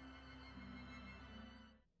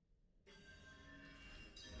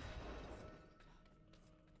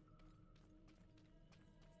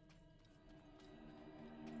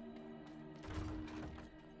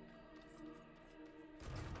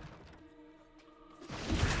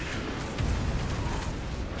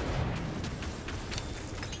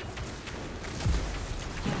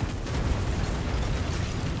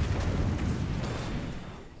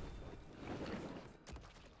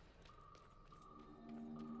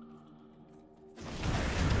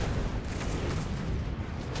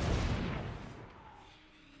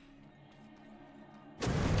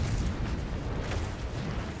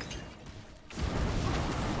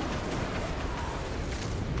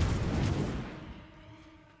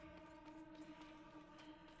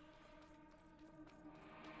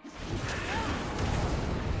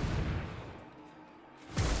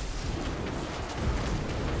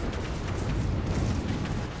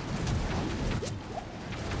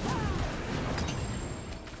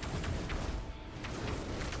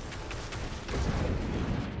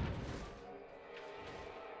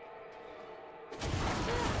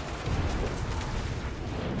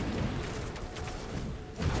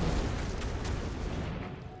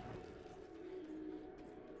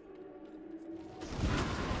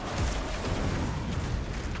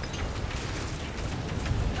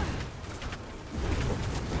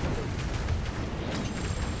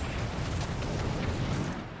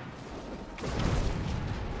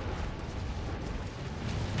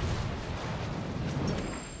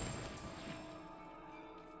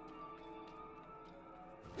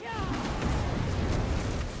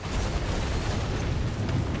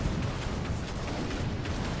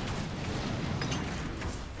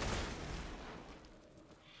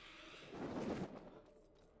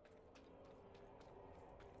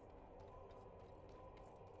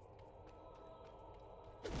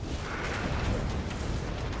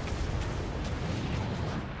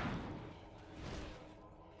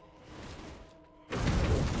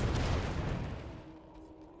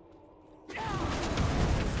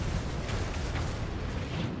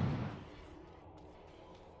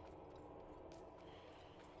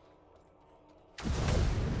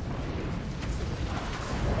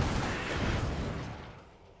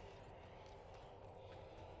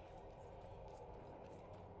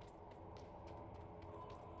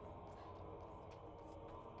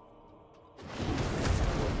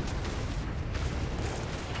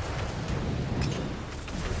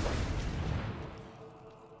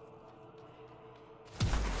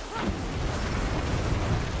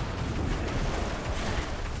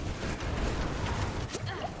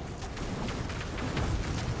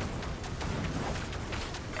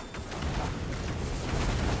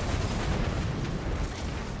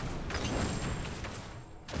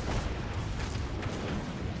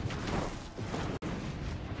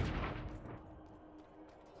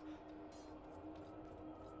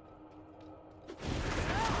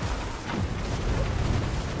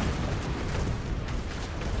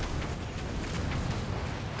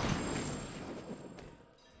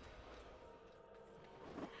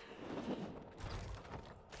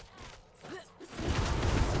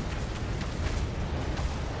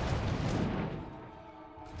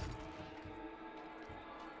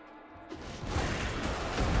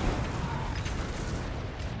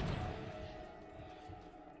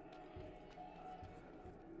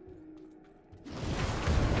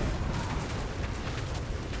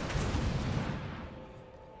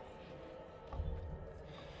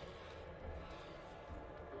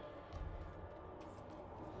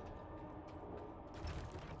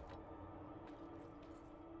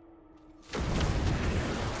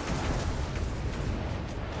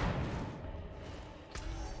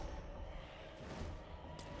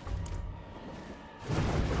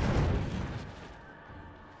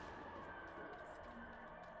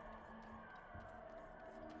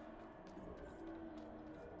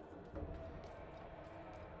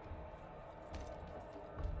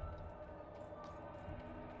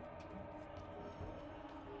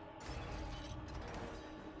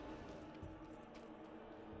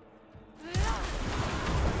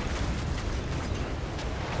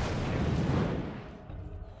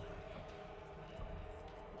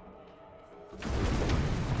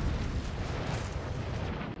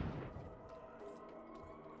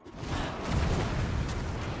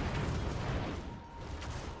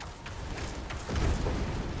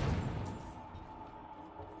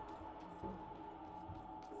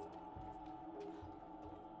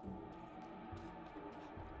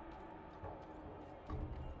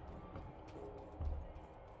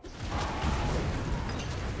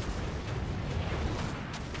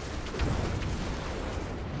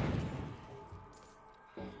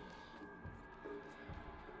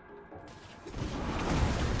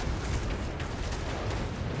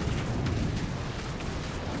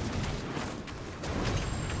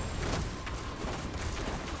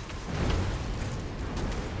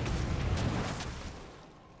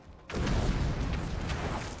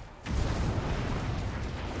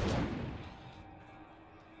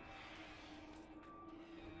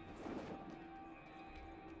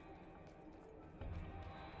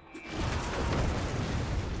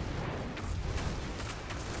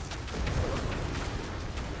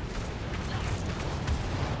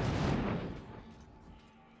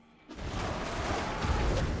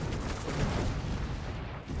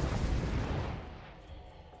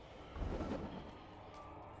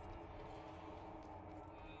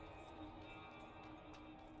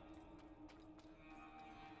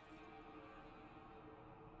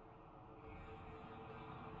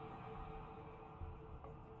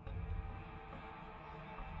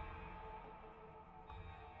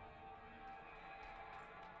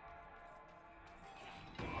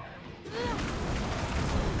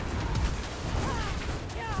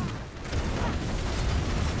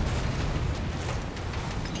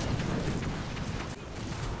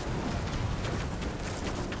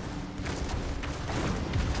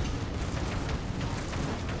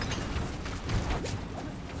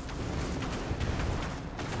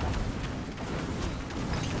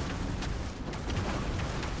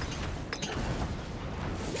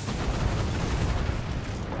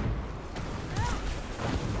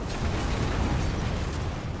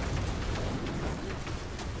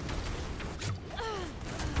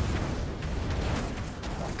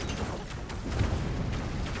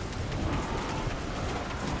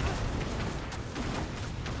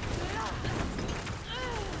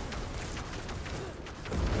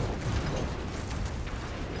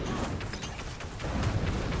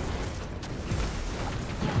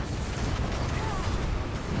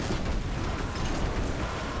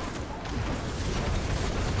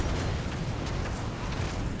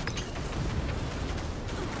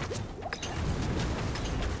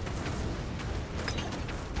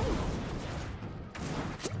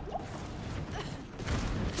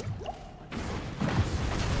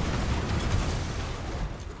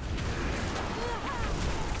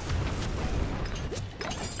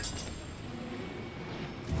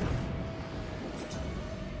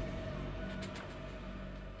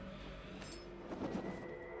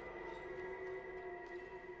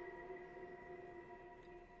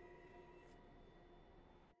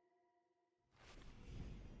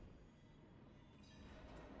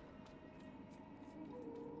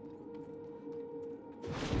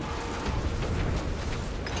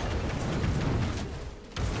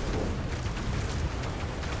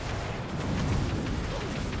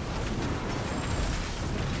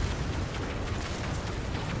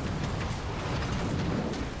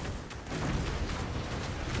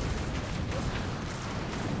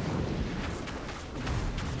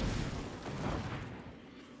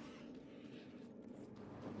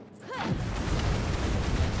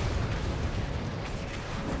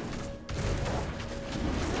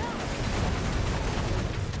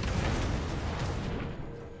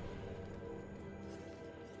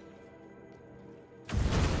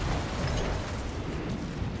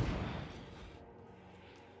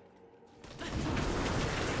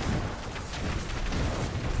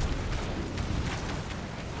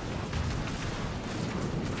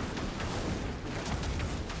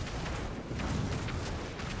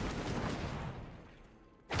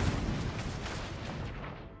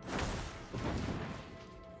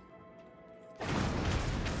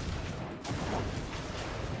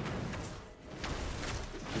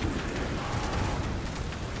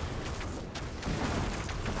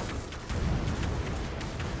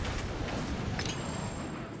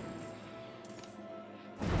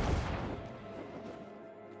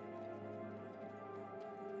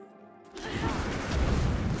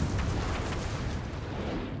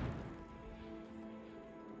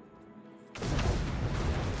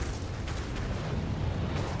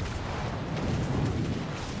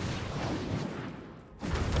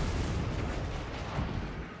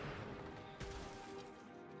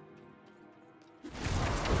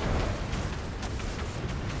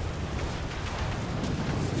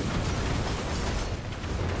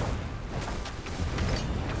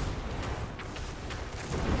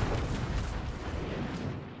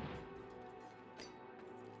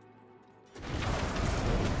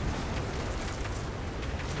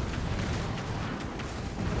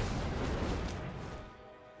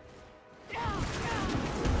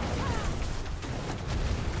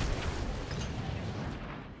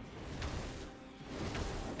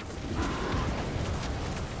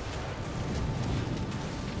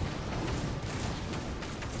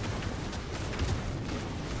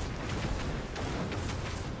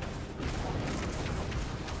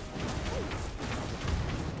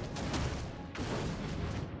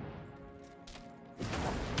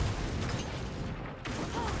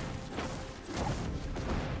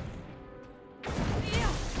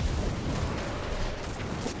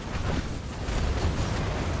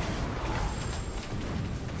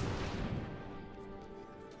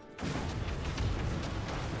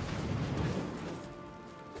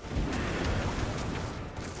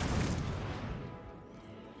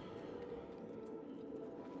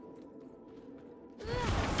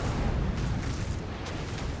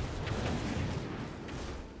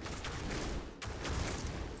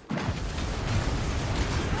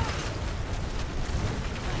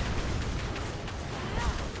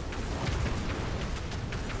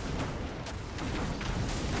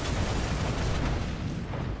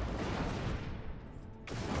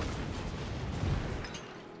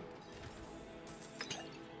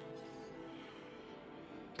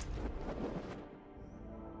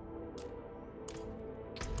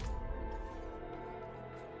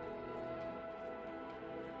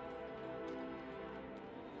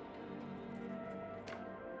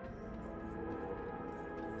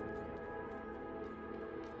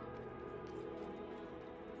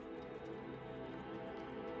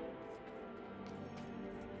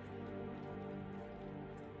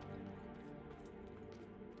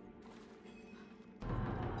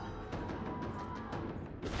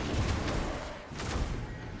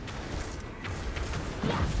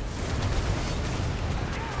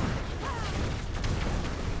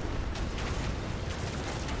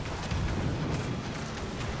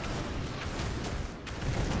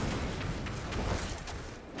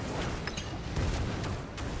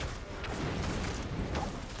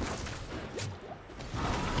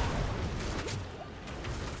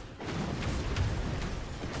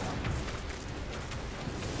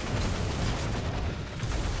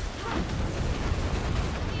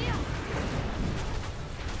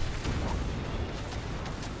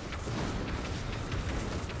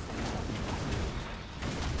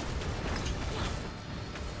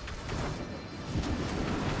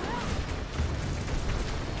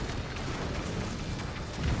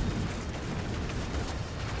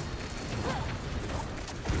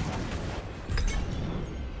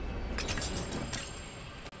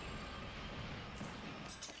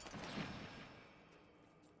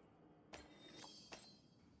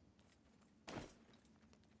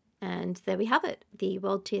 And there we have it, the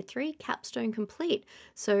World Tier 3 capstone complete.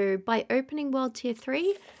 So by opening World Tier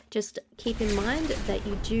 3, just keep in mind that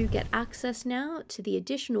you do get access now to the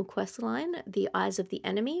additional quest line, the Eyes of the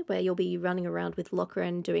Enemy, where you'll be running around with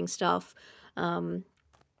Lochren doing stuff.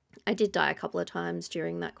 I did die a couple of times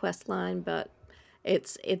during that quest line, but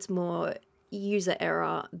it's more user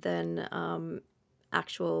error than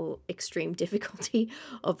actual extreme difficulty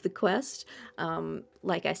of the quest.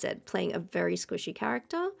 Like I said, playing a very squishy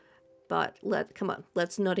character, but come on,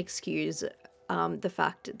 let's not excuse the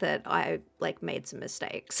fact that I made some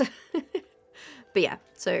mistakes. But yeah,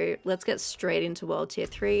 so let's get straight into World Tier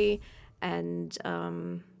 3, and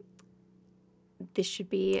this should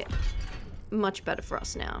be much better for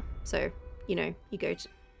us now. So, you know, you go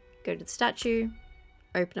to the statue,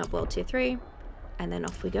 open up World Tier 3, and then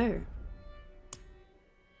off we go.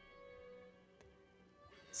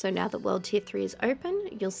 So now that World Tier 3 is open,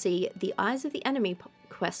 you'll see the Eyes of the Enemy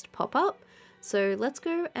quest pop up. So let's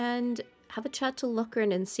go and have a chat to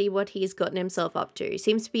Lochren and see what he's gotten himself up to. He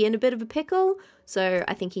seems to be in a bit of a pickle, so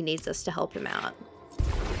I think he needs us to help him out.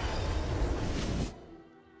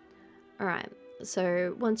 Alright,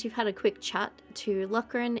 so once you've had a quick chat to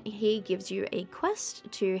Lochren, he gives you a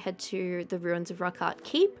quest to head to the ruins of Rockheart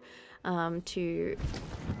Keep, to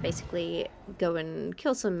basically go and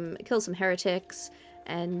kill some heretics,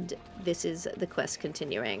 and this is the quest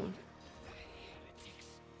continuing.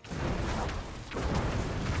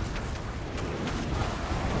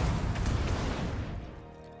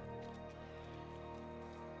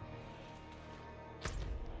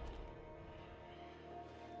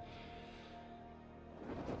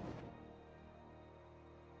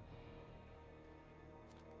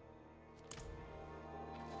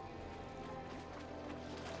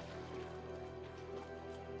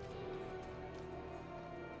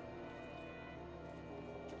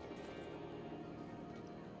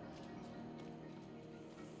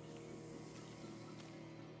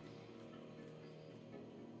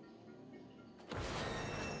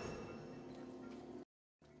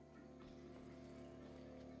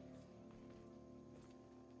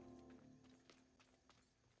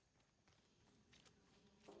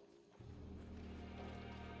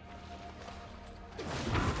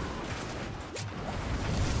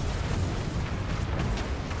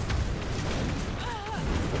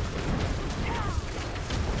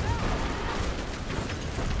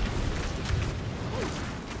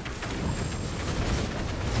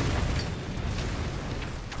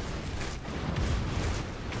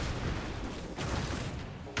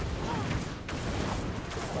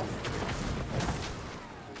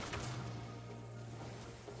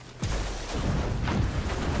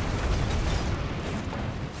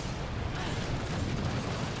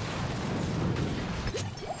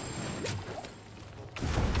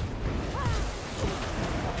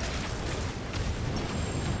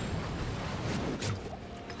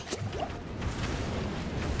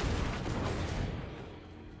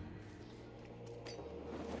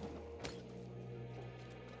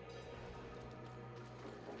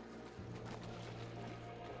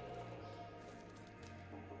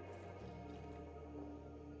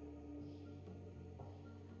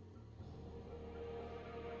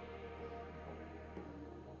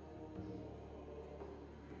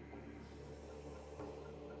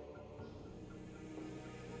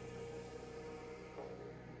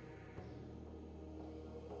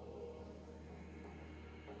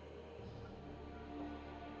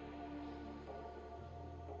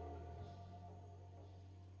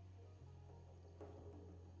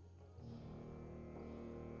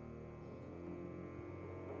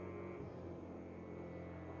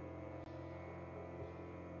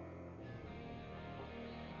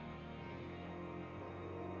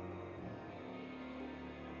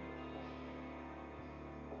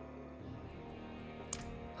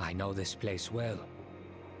 I know this place well.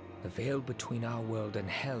 The veil between our world and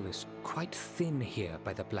hell is quite thin here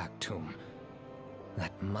by the Black Tomb.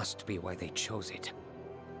 That must be why they chose it.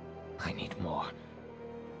 I need more.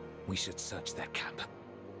 We should search their camp.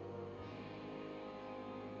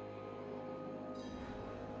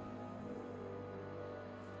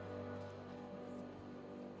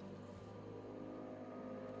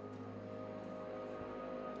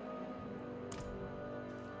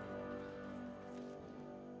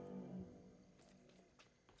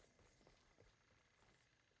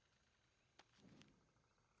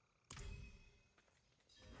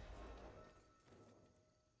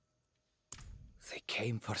 They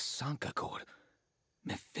came for Sankakor,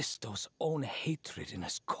 Mephisto's own hatred in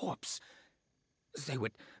his corpse. They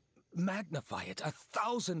would magnify it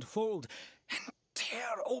 1,000-fold and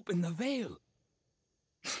tear open the veil.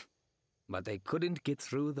 But they couldn't get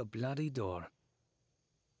through the bloody door.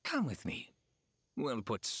 Come with me. We'll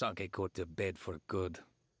put Sankakor to bed for good.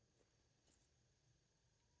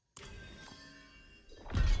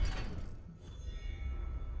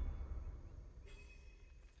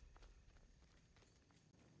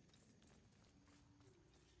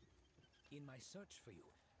 In my search for you,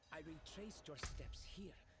 I retraced your steps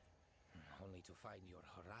here, only to find your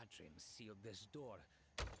Horadrim sealed this door.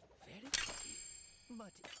 Very tricky,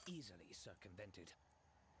 but easily circumvented.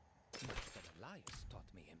 Master Elias taught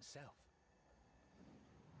me himself.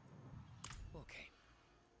 Okay,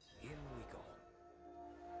 in we go.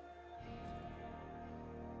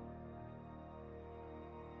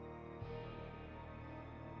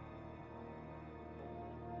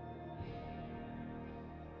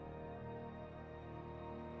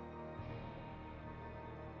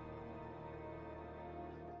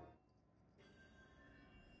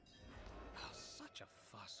 Such a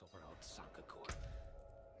fuss over old Sankakor.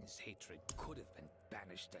 His hatred could have been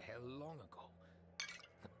banished to hell long ago.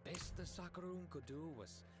 The best the Sakaroon could do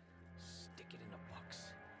was stick it in a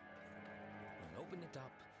box. We'll open it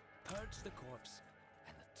up, purge the corpse,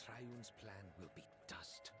 and the Triune's plan will be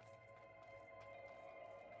dust.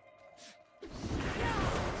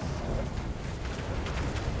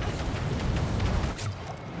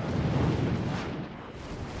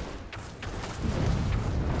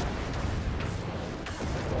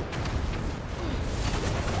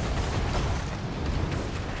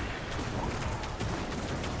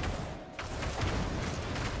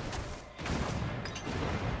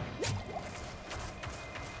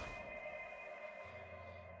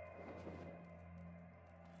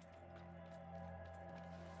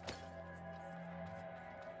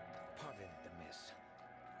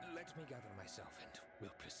 Let me gather myself and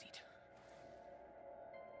we'll proceed.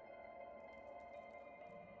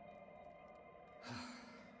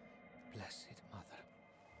 Blessed Mother,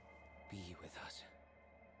 be with us.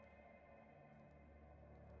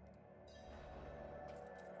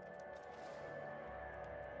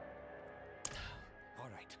 All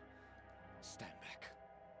right, stand back.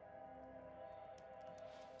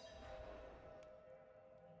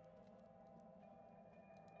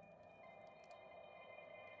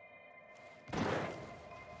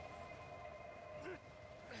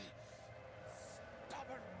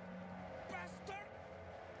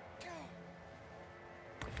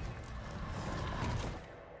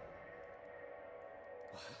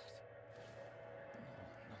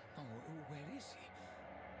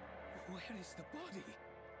 Where is the body?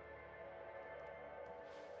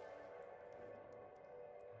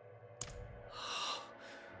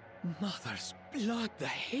 Mother's blood, the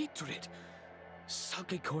hatred!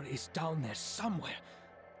 Sankakor is down there somewhere.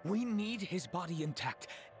 We need his body intact.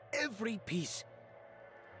 Every piece.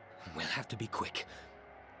 We'll have to be quick.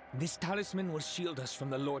 This talisman will shield us from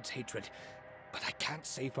the Lord's hatred, but I can't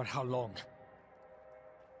say for how long.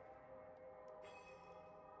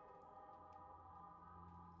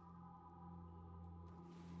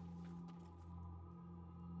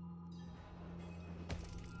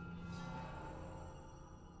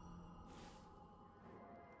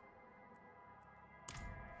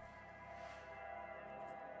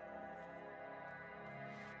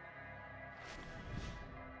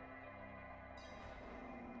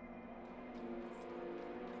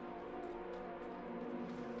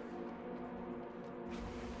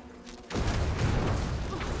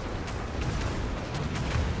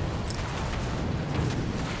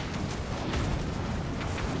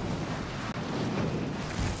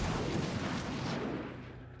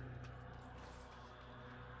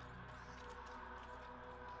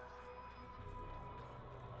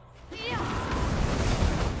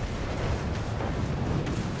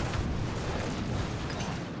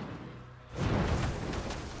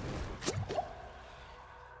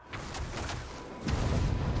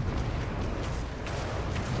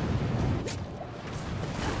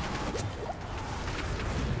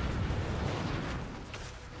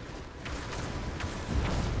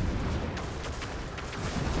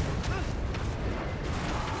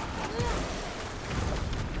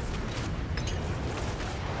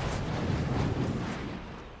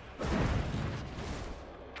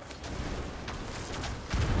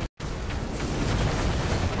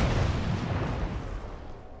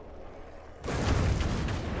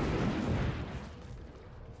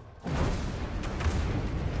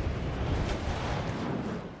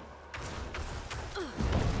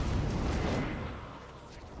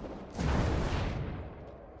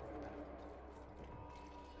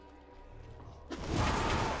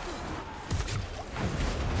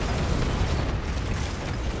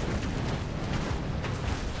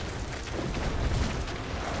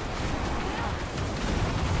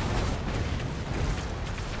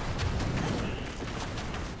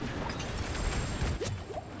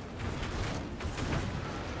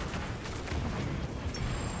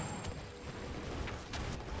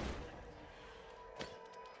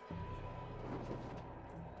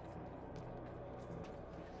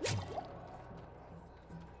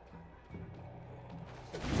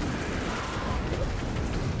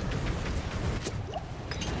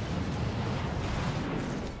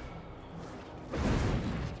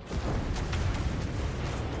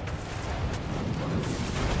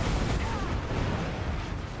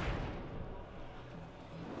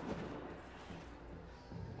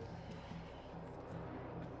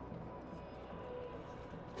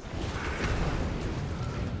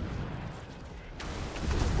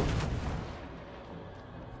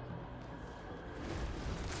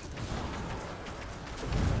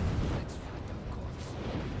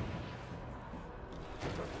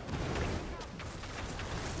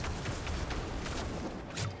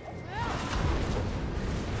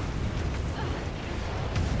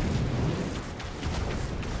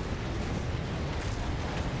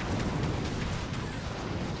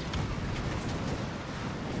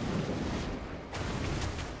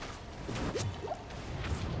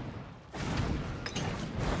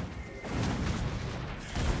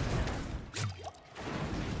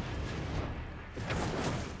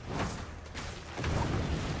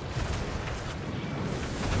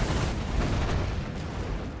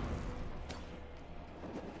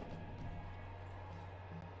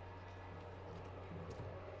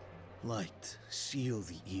 Light, seal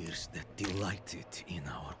the ears that delighted in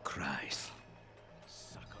our cries.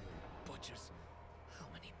 Sucker butchers. How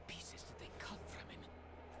many pieces did they cut from him?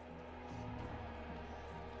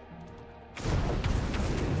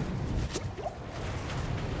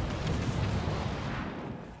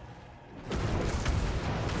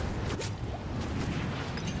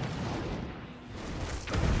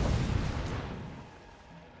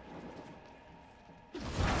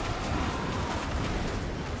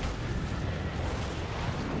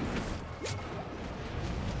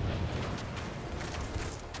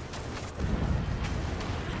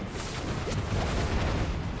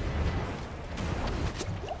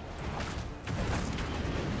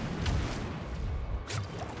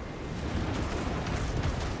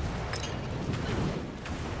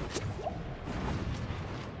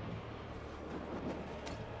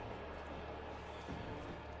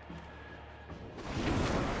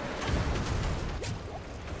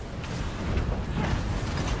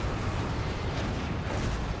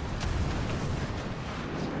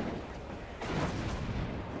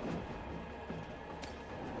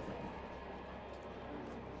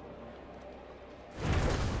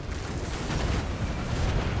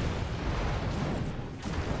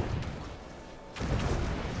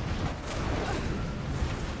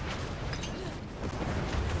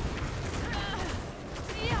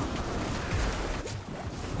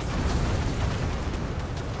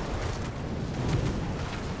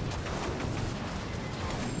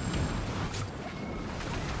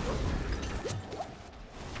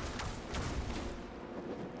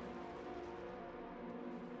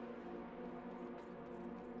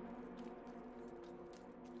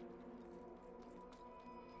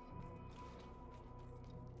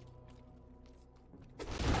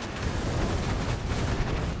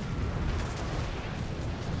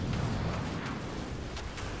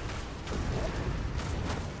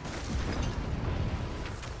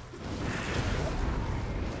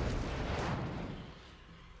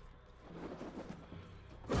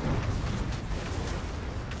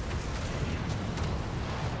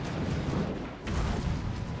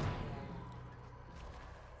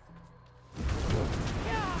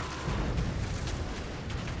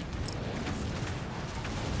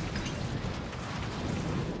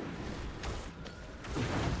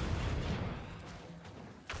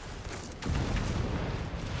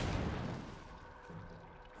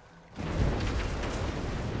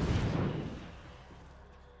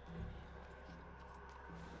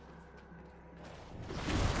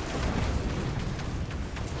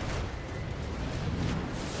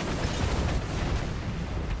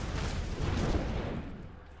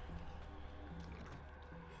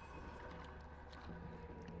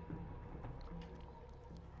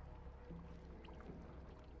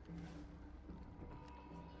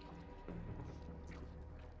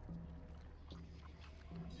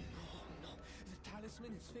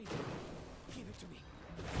 Talisman is fading. Give it to me.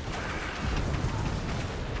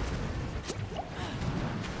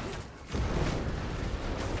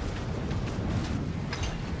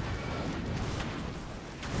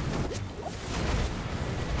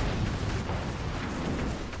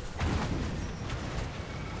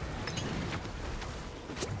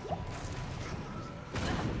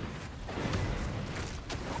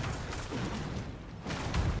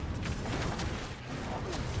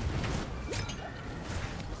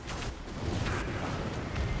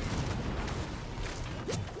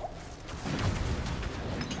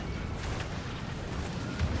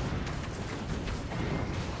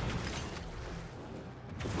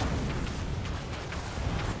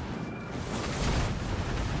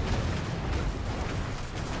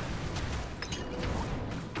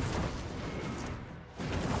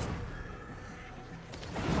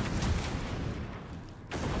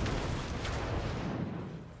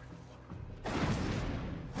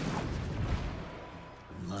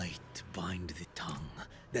 Bind the tongue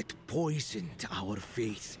that poisoned our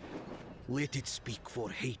faith. Let it speak for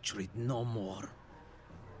hatred no more.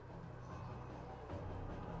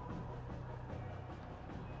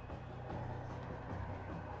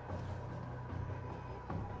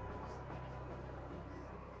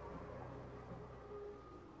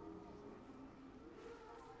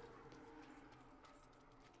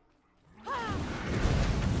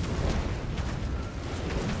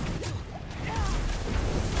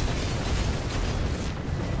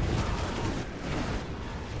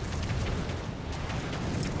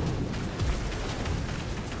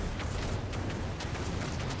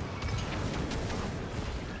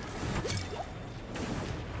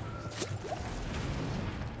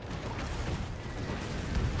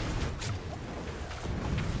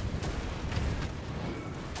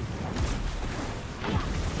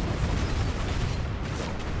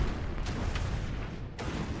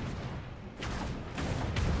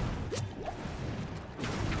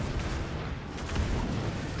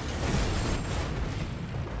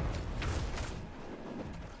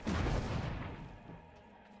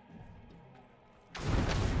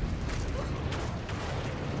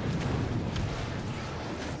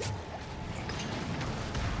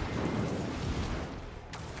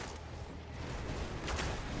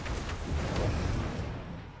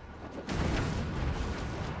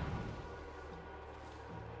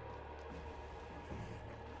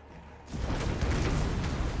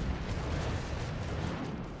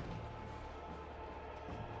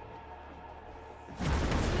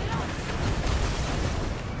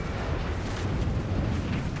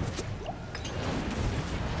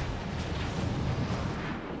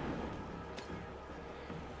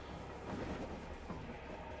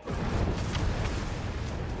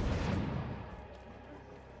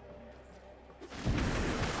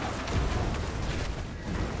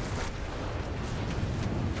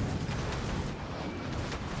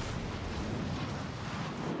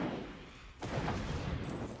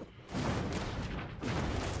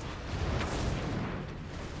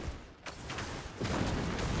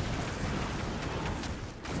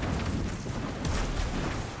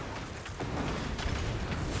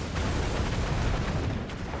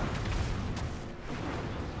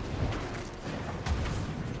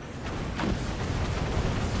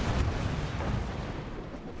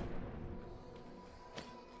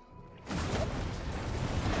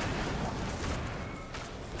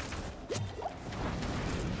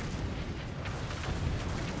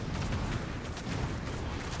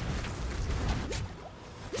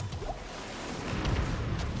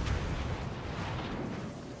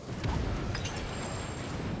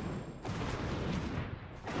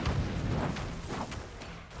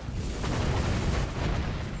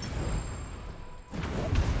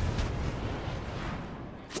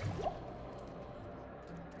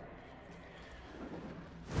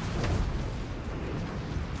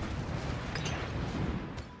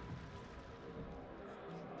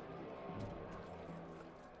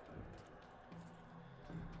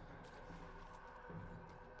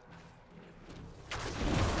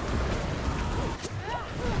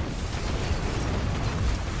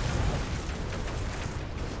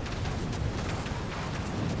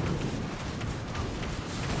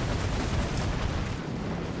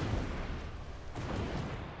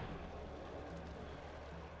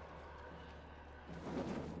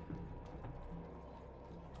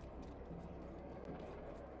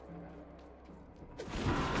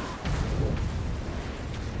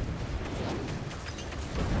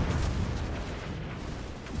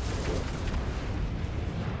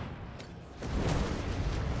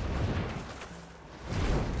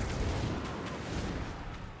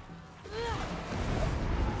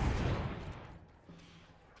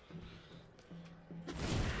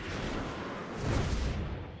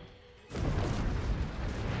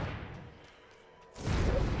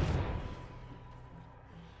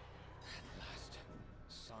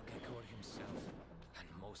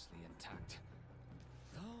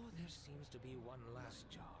 to be one last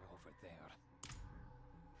jar over there.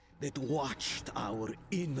 That watched our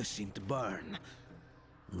innocent burn.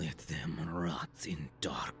 Let them rot in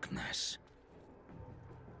darkness.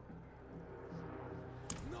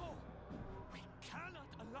 No! We cannot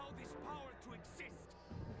allow this power to exist!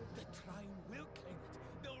 The Trine will claim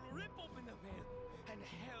it. They'll rip open the veil, and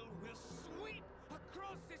hell will sweep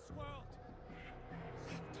across this world!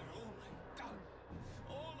 After all I've done,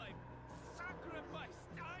 all I've sacrificed,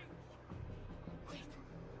 Wait.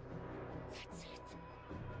 That's it.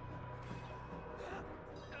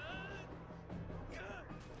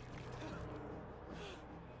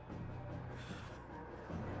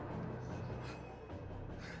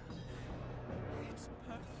 It's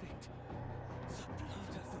perfect. The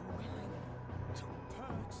blood of the willing to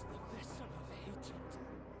purge the vessel of hatred.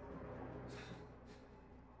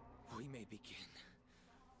 We may begin.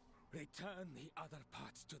 Return the other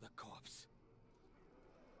parts to the corpse.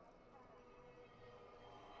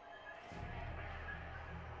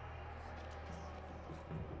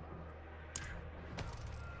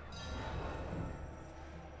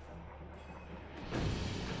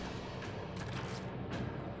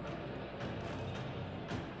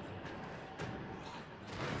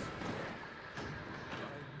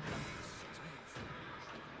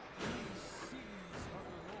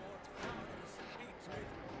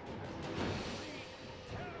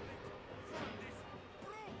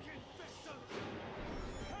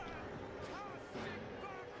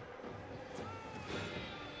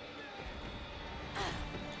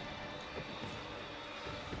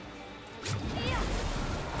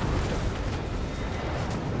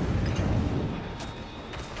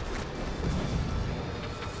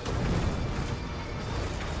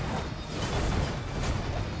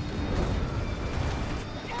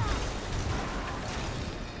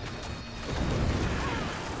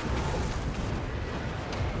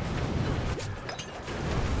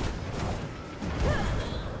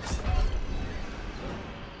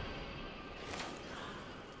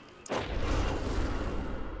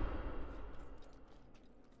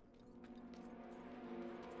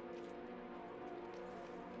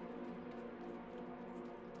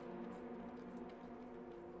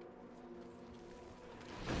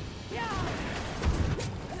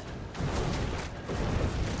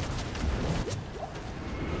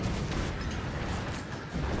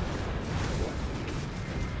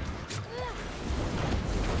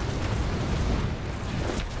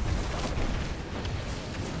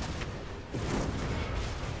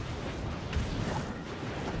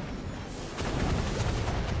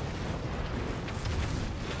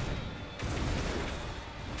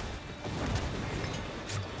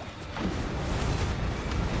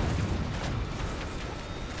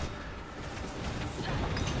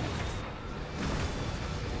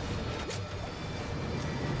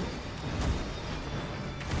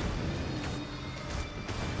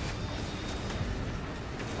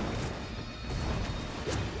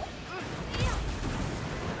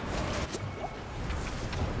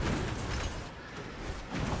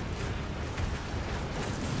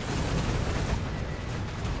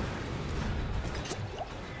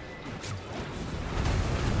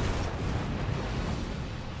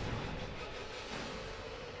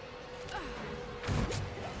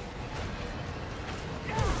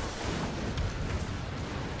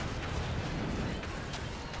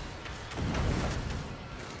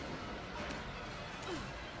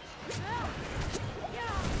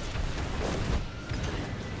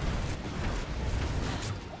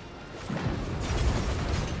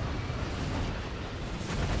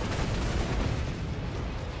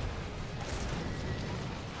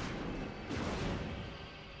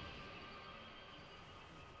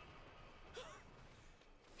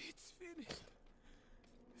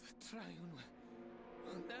 Trine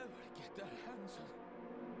will never get their hands on.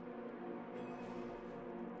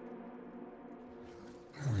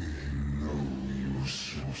 We know you,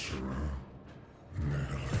 sorcerer.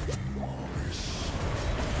 Merlin Morris.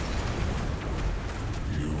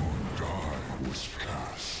 Your die was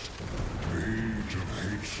cast. The age of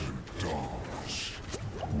hatred dawns.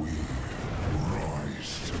 We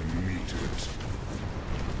rise to meet it.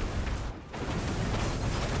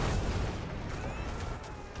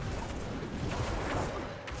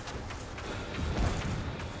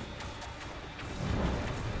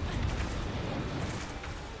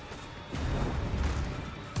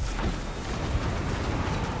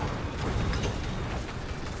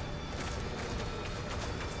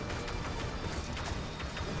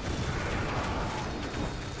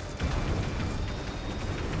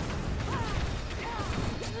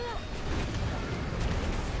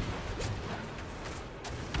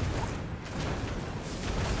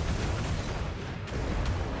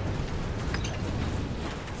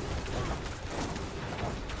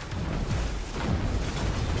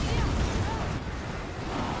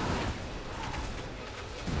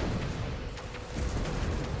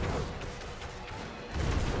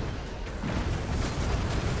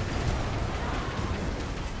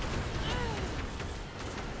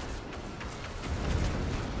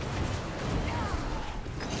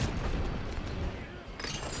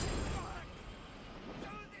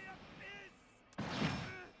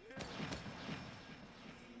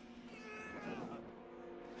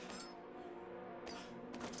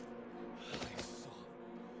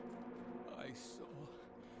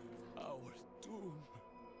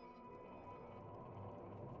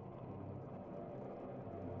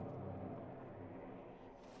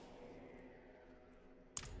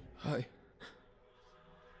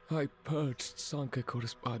 I purged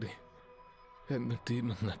Sankekor's body, and the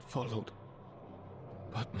demon that followed.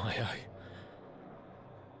 But my eye...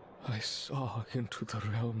 I saw into the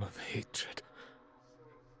realm of hatred.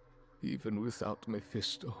 Even without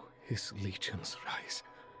Mephisto, his legions rise.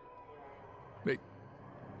 They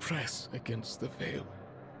press against the veil.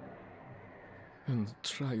 And the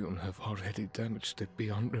Triune have already damaged it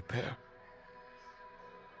beyond repair.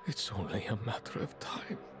 It's only a matter of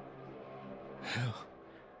time. Hell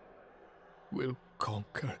will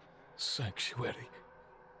conquer Sanctuary.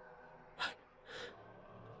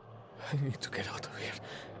 I need to get out of here.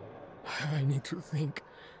 I need to think.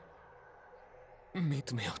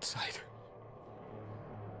 Meet me outside.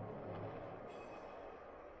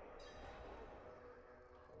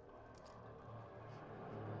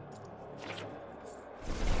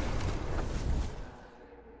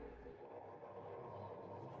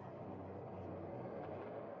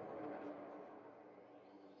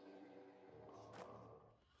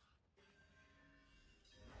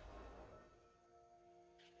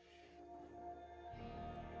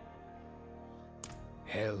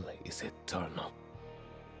 Hell is eternal.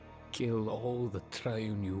 Kill all the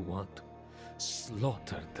Triune you want.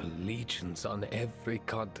 Slaughter the legions on every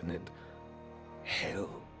continent. Hell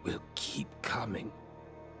will keep coming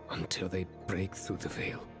until they break through the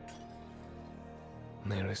veil.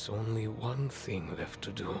 There is only one thing left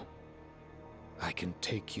to do. I can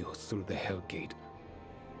take you through the Hell Gate,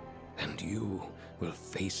 and you will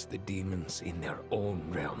face the demons in their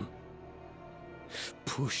own realm.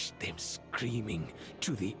 Push them screaming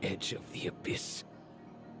to the edge of the abyss.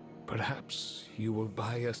 Perhaps you will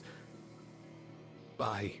buy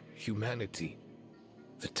humanity,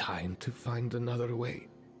 the time to find another way.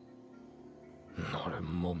 Not a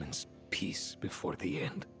moment's peace before the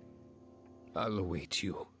end. I'll await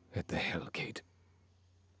you at the Hell Gate.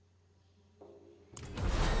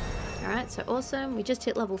 Alright, so awesome. We just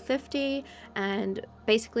hit level 50, and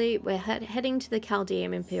basically we're heading to the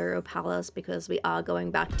Chaldean Imperial Palace because we are going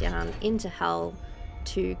back down into Hell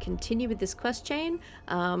to continue with this quest chain.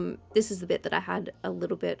 This is the bit that I had a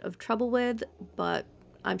little bit of trouble with, but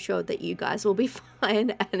I'm sure that you guys will be fine,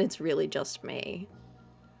 and it's really just me.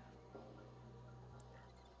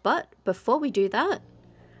 But before we do that,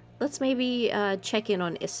 let's maybe check in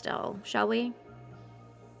on Estelle, shall we?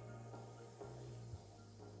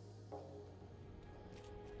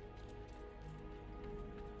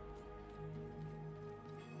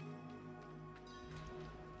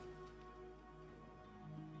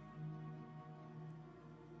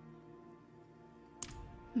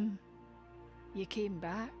 You came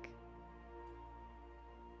back?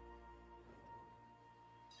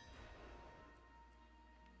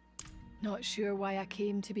 Not sure why I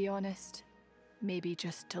came, to be honest. Maybe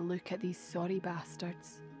just to look at these sorry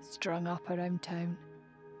bastards strung up around town.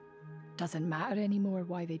 Doesn't matter anymore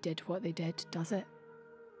why they did what they did, does it?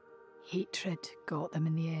 Hatred got them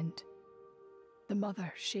in the end. The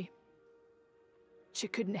mother, she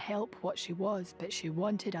couldn't help what she was, but she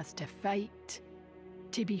wanted us to fight.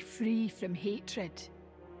 To be free from hatred.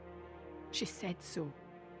 She said so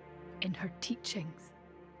in her teachings.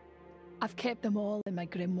 I've kept them all in my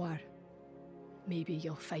grimoire. Maybe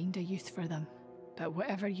you'll find a use for them, but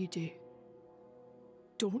whatever you do,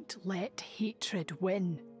 don't let hatred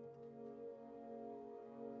win.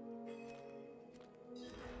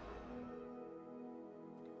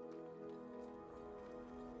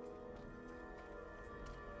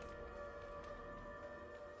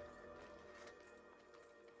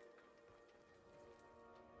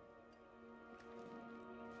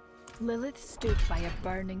 Lilith stood by a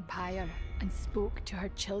burning pyre and spoke to her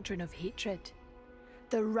children of hatred.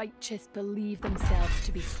 The righteous believe themselves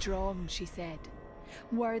to be strong, she said,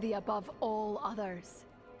 worthy above all others.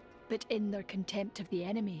 But in their contempt of the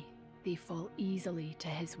enemy, they fall easily to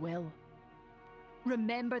his will.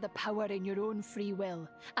 Remember the power in your own free will,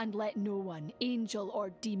 and let no one, angel or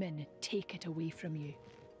demon, take it away from you.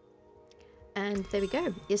 And there we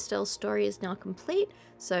go. Estelle's story is now complete.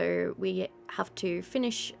 So we have to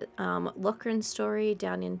finish Lochran's story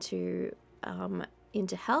down into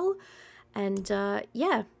Hell. And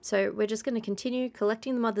yeah, so we're just going to continue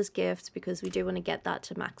collecting the Mother's Gift because we do want to get that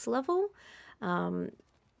to max level.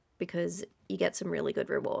 Because you get some really good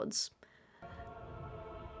rewards.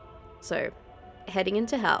 So, heading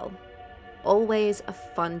into Hell. Always a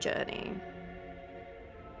fun journey.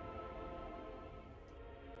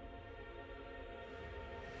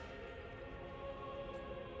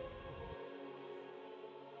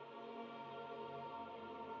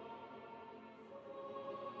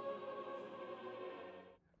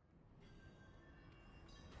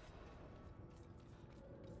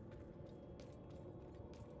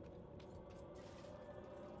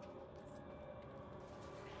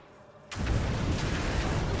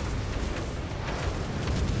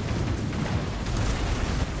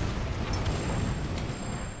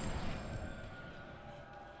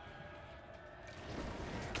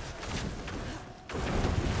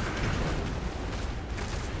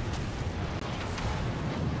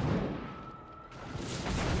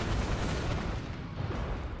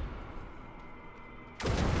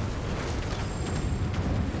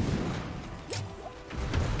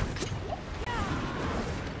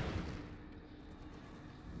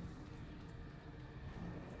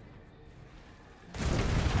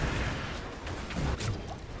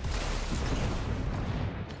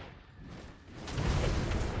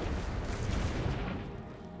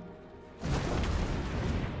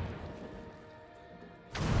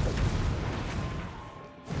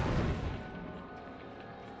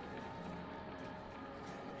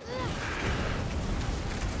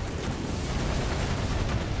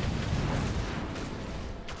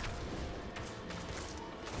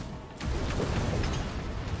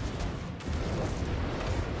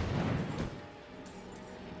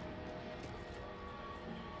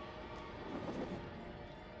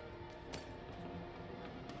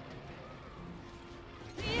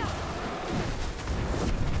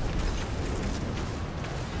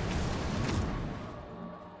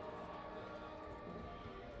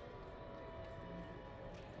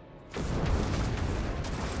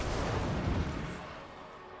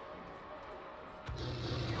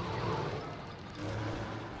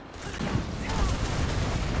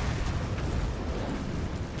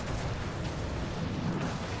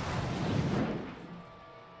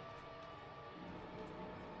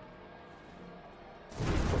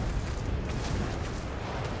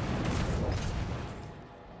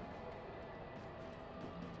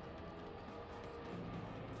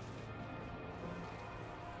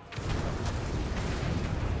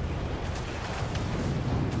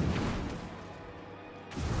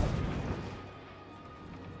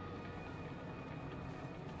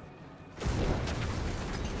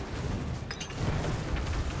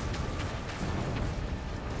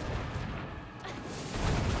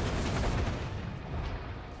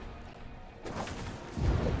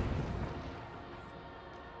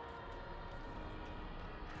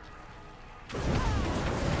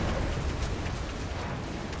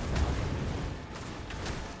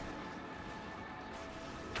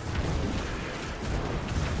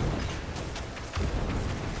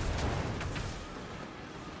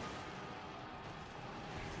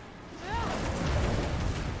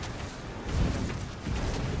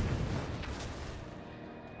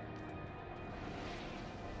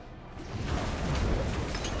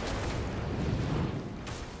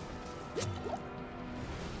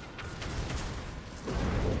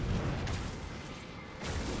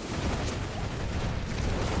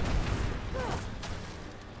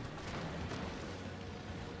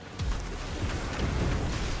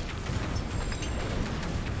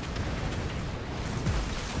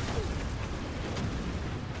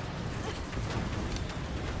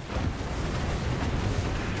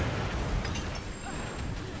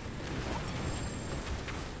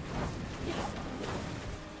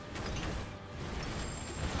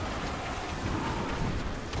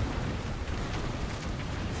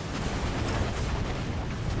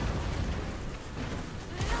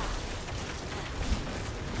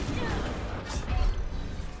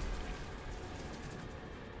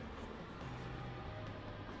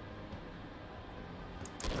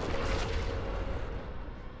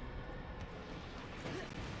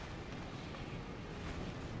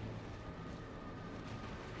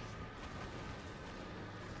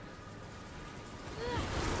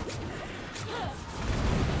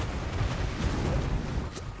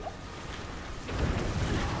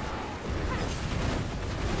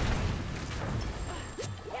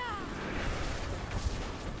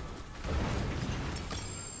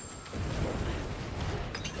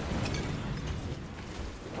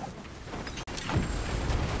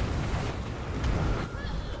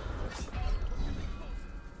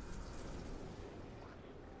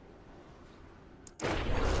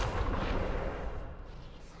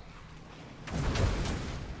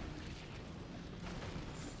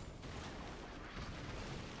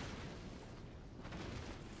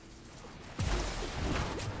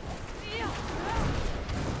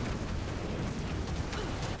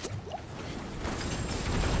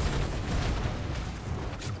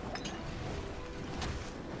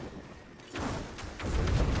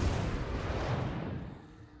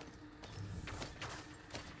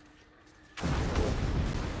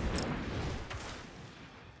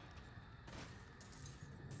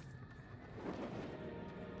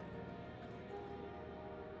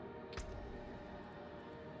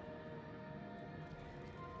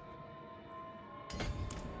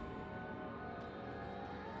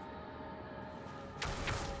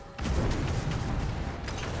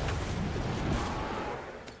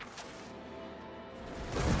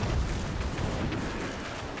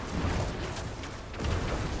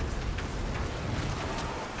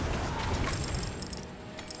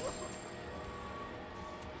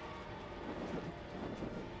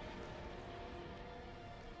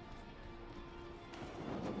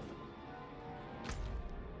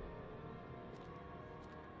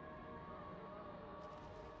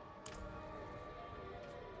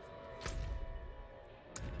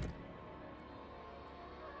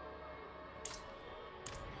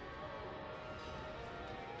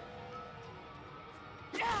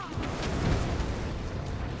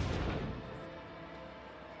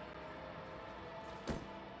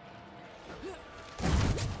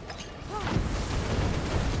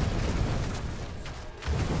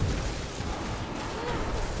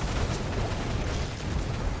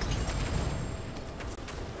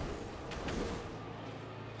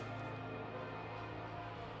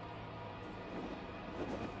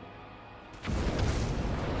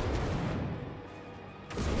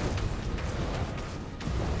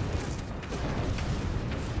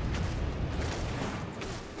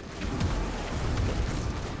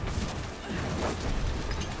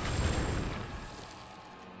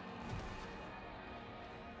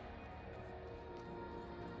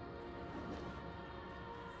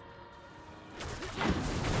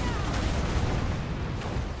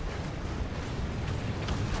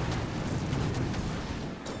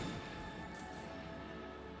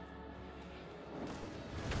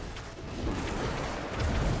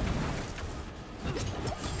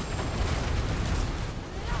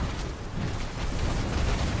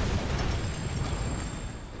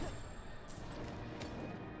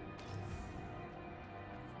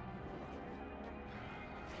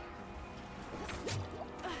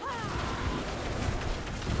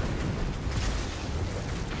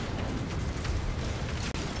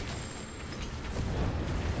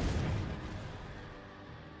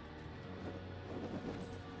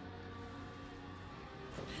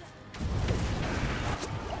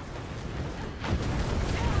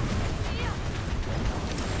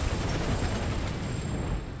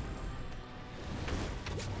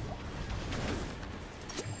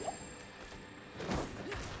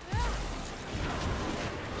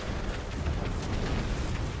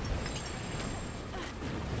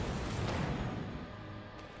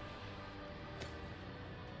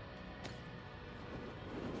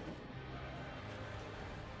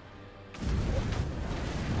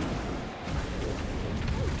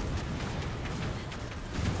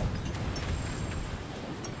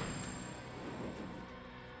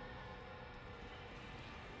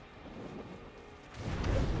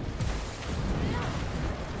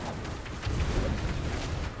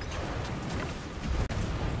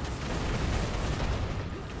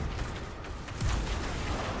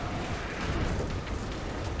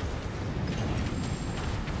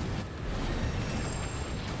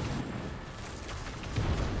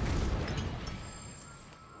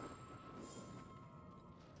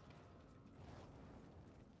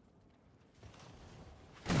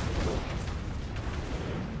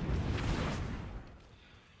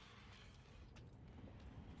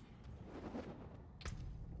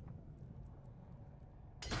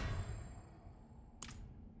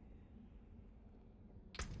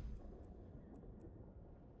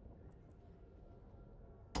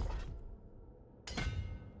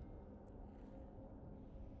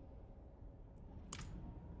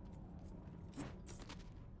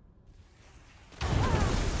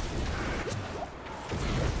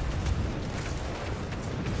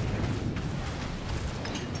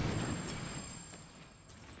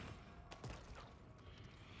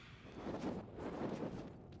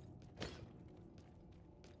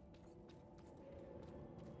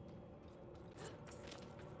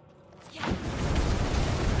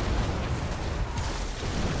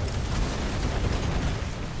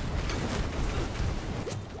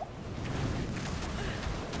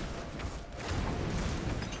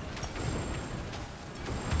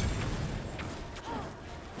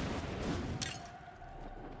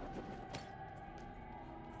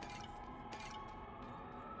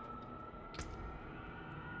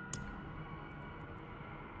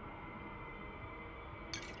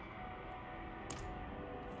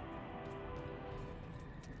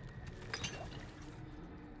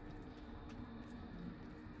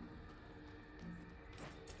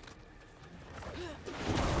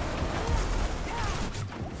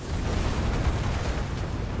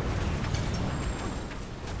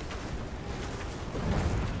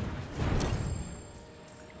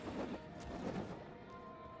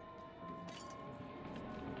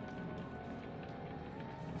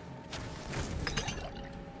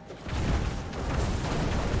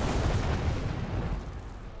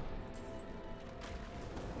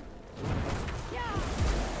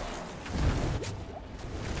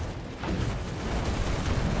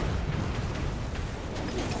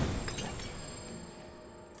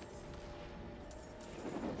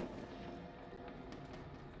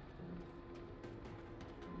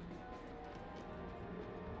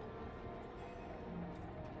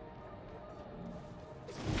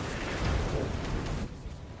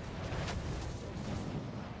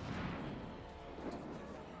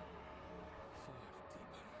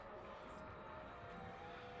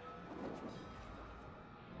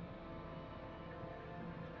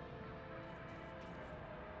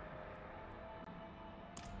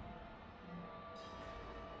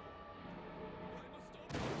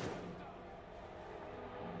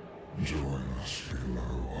 Join us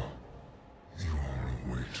below. You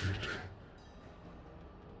are awaited.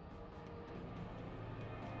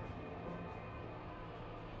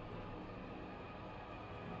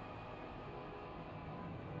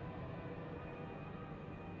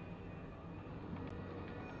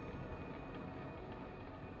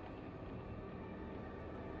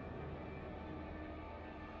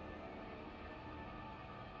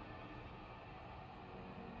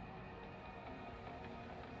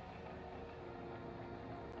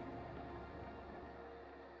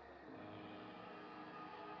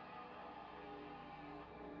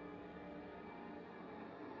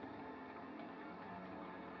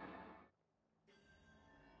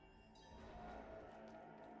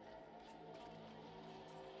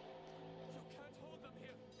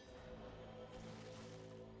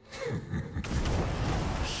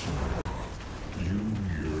 You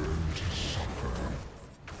yearn to suffer.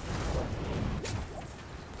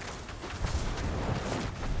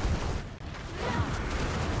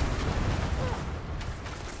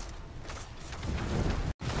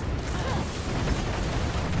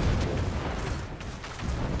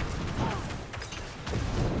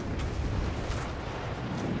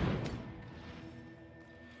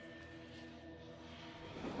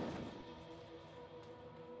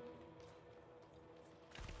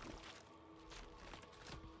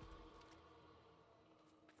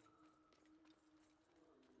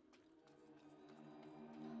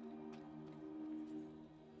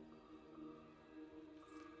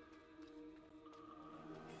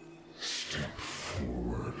 Step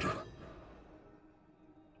forward.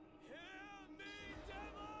 Hear me,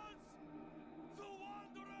 devils! The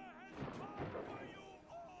Wanderer has come for you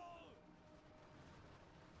all!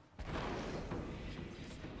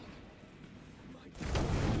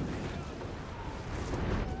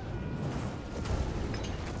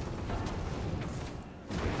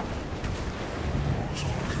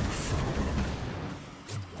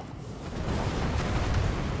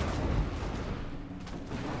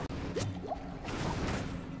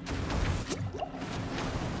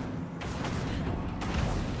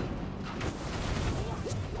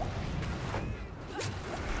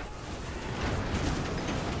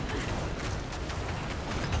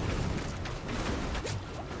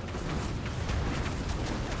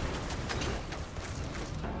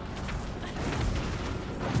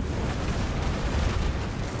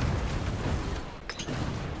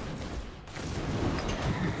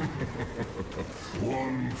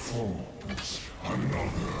 One falls,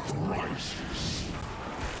 another rises.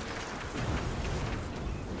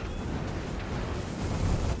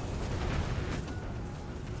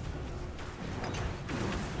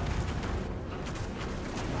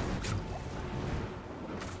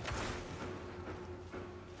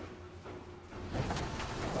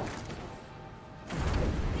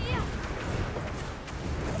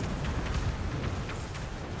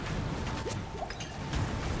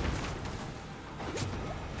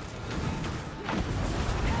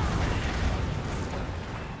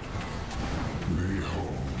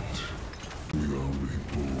 Behold, we are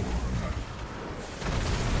reborn.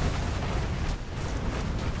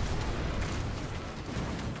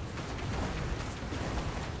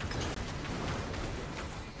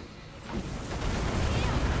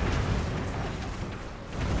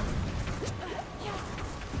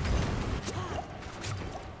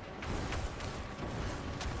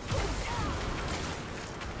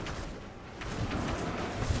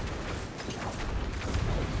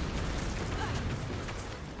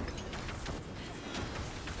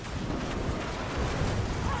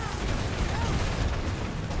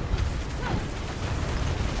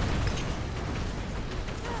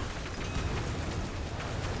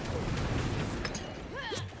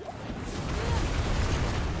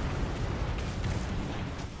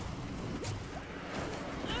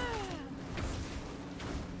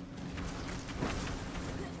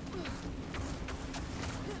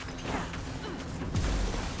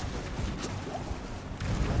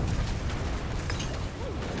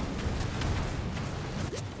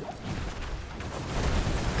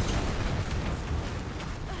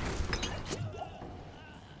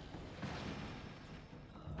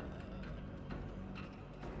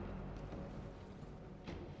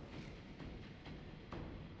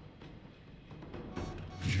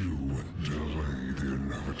 You delay the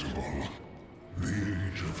inevitable. The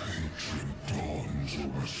age of hatred dawns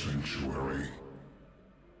over Sanctuary.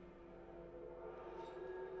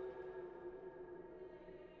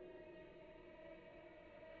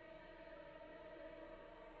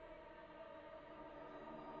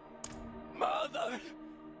 Mother!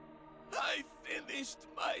 I finished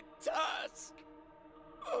my task!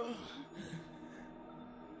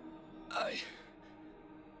 I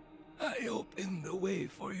opened the way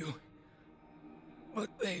for you, but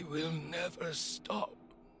they will never stop.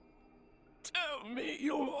 Tell me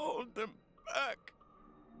you'll hold them back.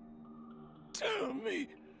 Tell me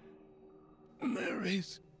there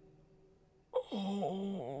is...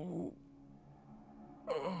 Oh...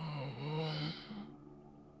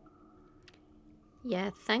 Yeah,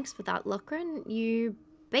 thanks for that, Lachlan. You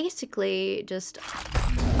basically just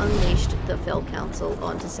unleashed the Fell Council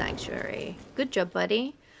onto Sanctuary. Good job,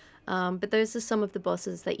 buddy. But those are some of the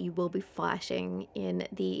bosses that you will be fighting in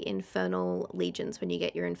the Infernal Legions when you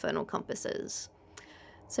get your Infernal Compasses.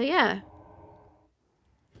 So yeah.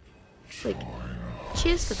 Like,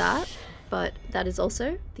 cheers to that, but that is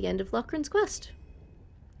also the end of Lachlan's quest.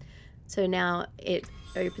 So now it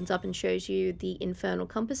opens up and shows you the Infernal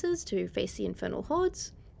Compasses to face the Infernal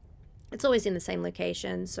Hordes. It's always in the same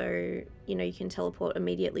location, so you know you can teleport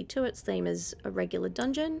immediately to it, same as a regular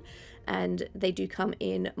dungeon, and they do come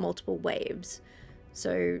in multiple waves.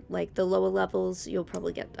 So like the lower levels, you'll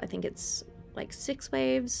probably get, I think it's like 6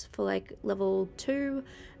 waves for like level 2,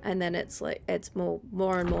 and then it's like it's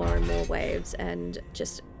more and more waves, and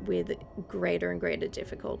just with greater and greater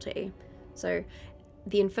difficulty. So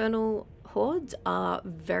the Infernal Hordes are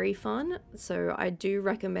very fun, so I do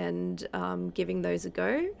recommend giving those a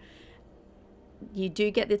go. You do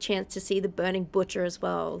get the chance to see the Burning Butcher as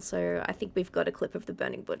well, so I think we've got a clip of the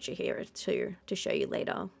Burning Butcher here to show you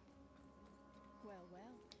later. Well, well.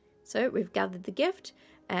 So we've gathered the gift,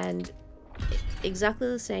 and exactly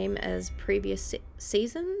the same as previous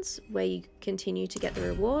seasons where you continue to get the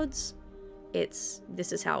rewards,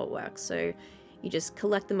 this is how it works. So you just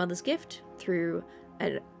collect the Mother's Gift through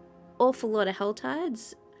an awful lot of Hell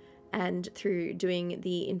Tides and through doing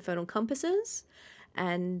the Infernal Compasses,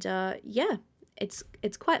 and yeah, it's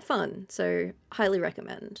quite fun, so highly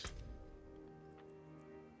recommend.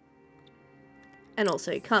 And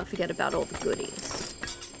also, can't forget about all the goodies.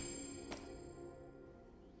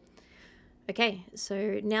 Okay,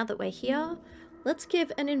 so now that we're here, let's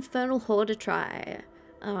give an Infernal Horde a try.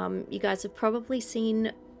 You guys have probably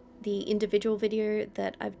seen the individual video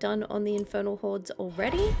that I've done on the Infernal Hordes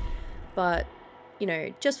already, but you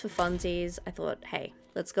know, just for funsies, I thought, hey,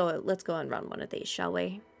 let's go and run one of these, shall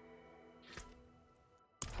we?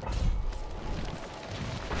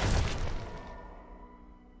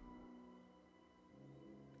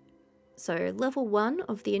 So level 1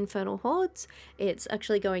 of the Infernal Hordes, it's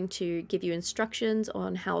actually going to give you instructions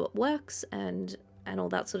on how it works and all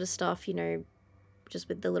that sort of stuff, you know, just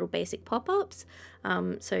with the little basic pop-ups.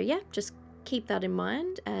 So yeah, just keep that in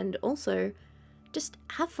mind, and also just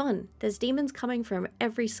have fun. There's demons coming from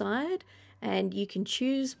every side, and you can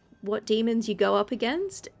choose what demons you go up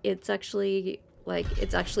against. It's actually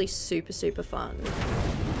super fun.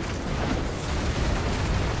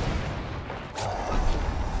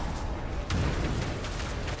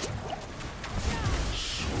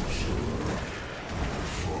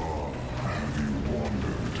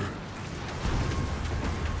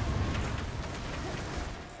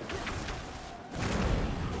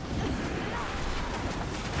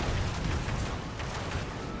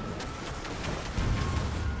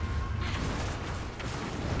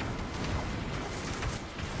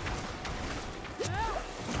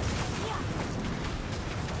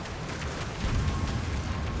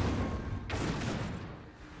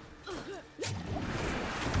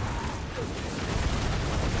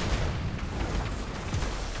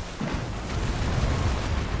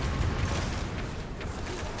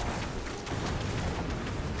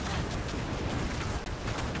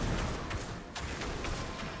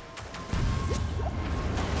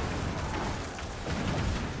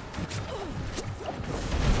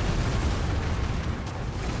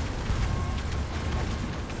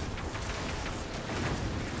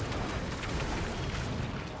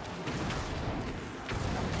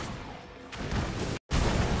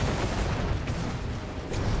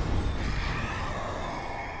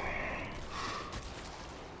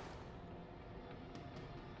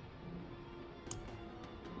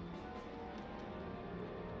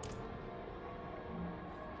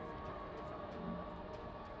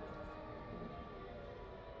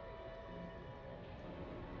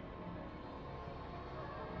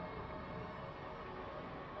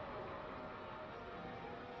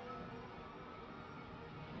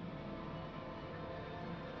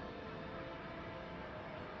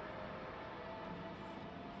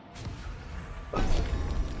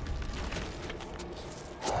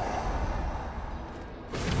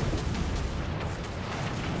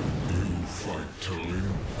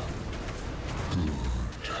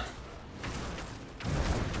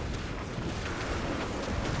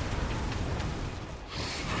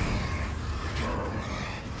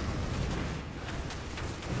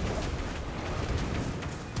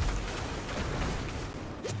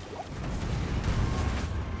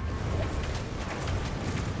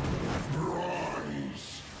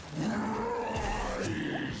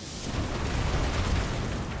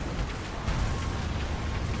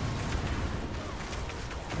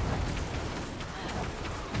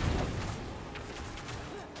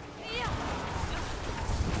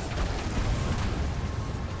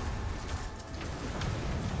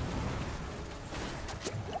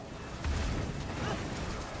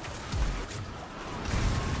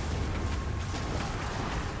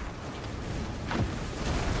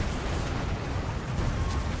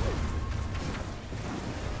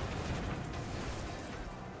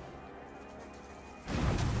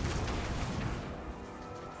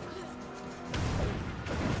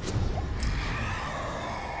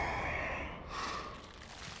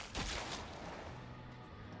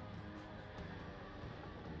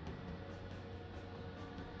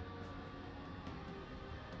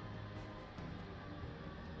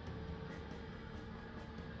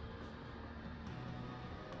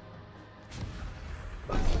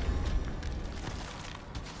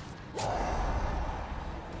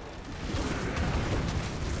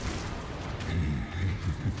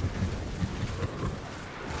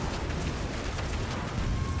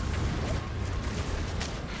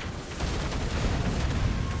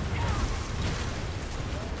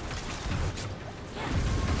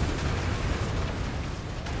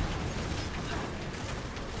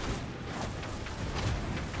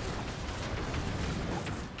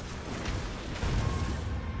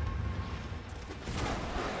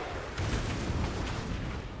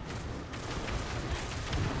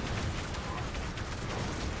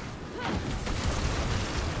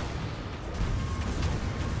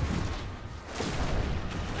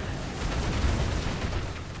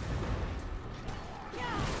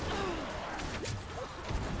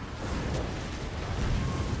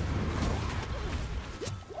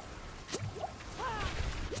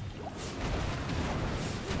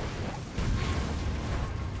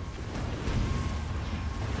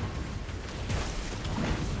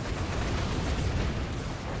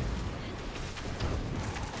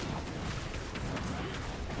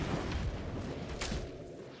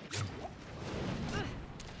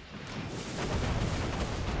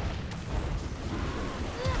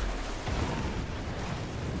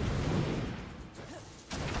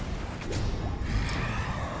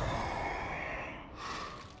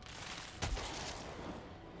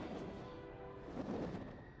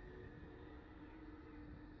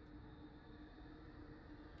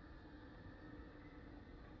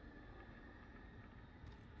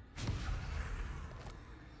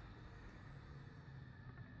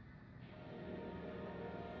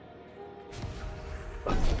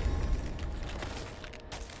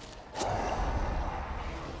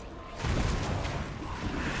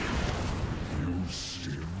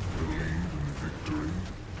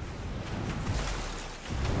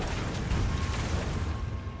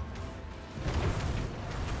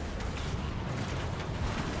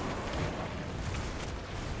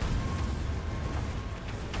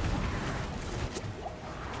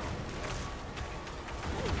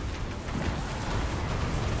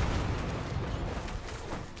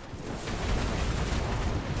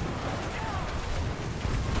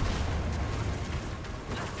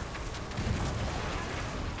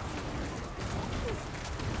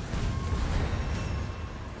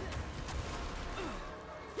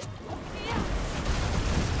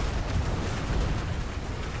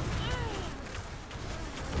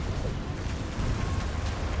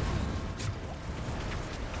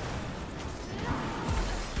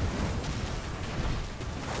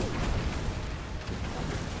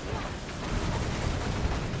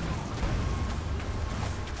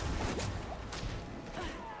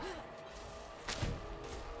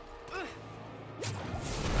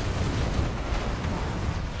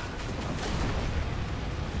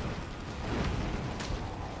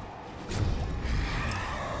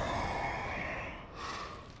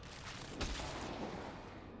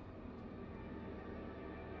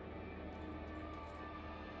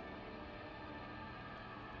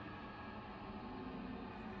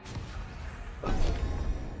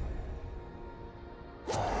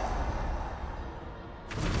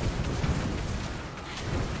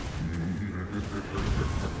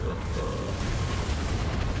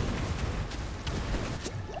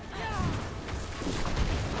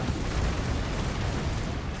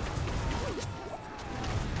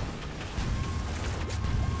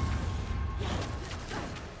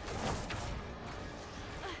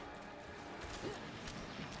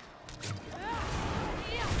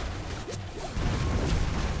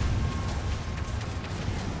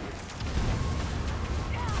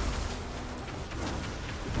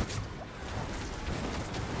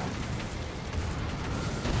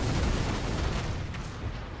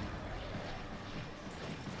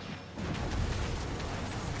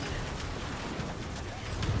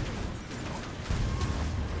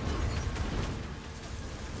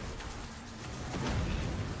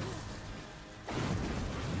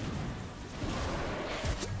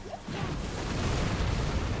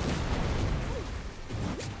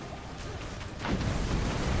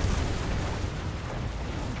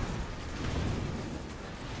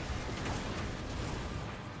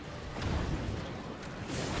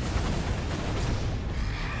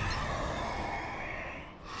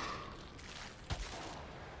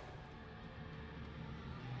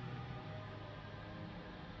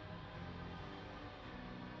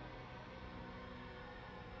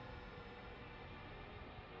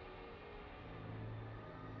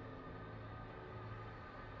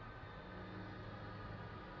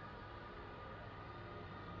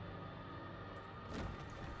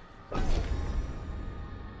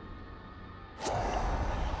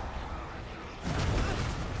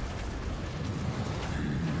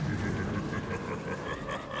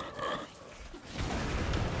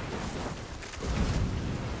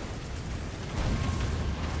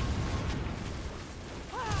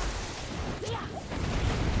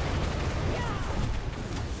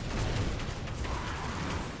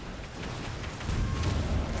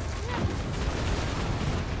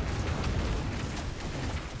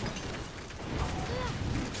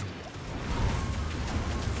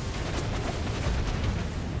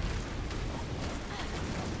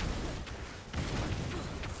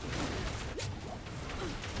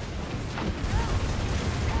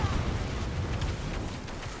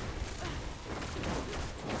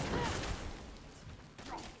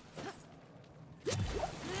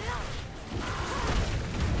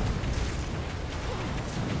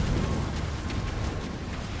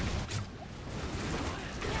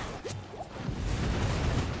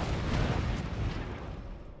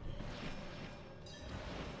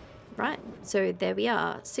 so there we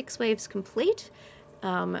are, 6 waves complete.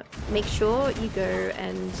 Make sure you go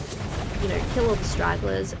and, you know, kill all the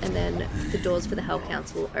stragglers, and then the doors for the Hell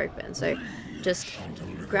Council will open. So just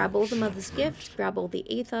grab all the Mother's Gift, grab all the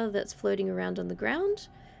ether that's floating around on the ground,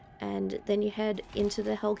 and then you head into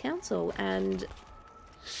the Hell Council. And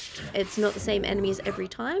it's not the same enemies every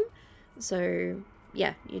time, so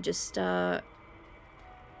yeah, you just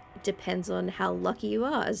depends on how lucky you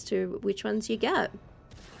are as to which ones you get.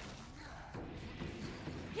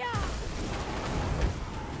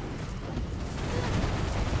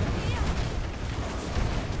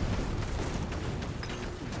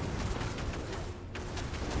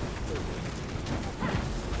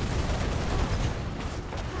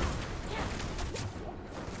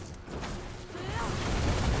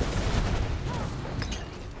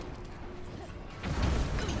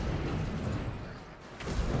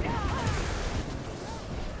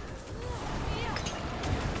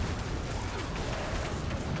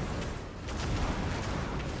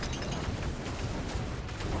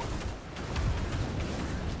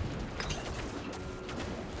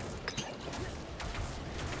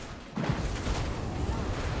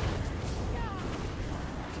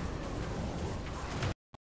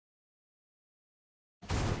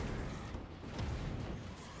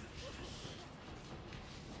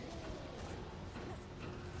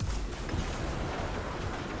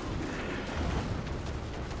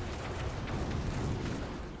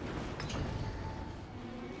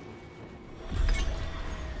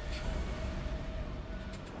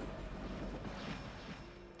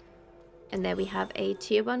 And there we have a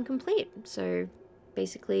tier 1 complete. So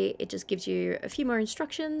basically it just gives you a few more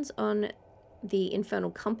instructions on the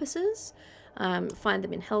infernal compasses. Find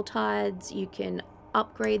them in Hell Tides. You can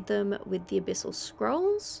upgrade them with the abyssal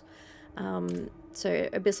scrolls. So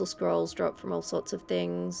abyssal scrolls drop from all sorts of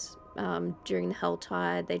things during the Hell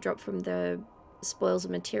Tide. They drop from the spoils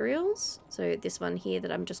of materials. So this one here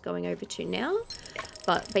that I'm just going over to now.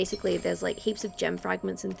 But basically there's like heaps of gem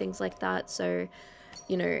fragments and things like that. So,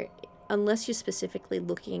 you know, unless you're specifically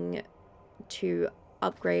looking to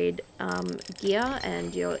upgrade gear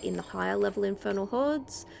and you're in the higher level Infernal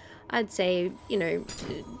Hordes, I'd say, you know,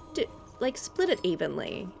 like split it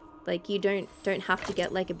evenly. Like you don't have to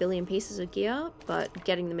get like a billion pieces of gear, but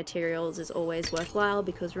getting the materials is always worthwhile,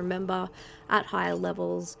 because remember, at higher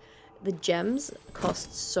levels the gems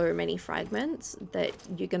cost so many fragments that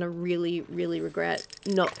you're gonna really regret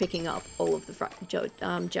not picking up all of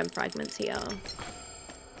the gem fragments here.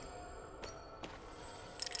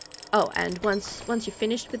 Oh, and once you're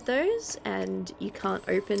finished with those and you can't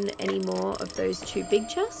open any more of those 2 big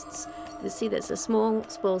chests, you see there's a small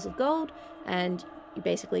spoils of gold, and you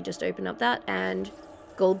basically just open up that and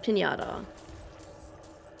gold pinata.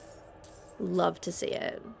 Love to see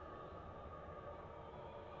it.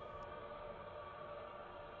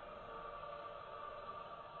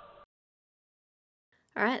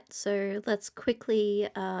 Alright, so let's quickly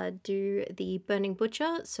do the Burning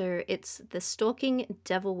Butcher. So it's the Stalking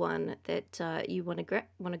Devil one that you want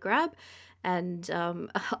to grab, and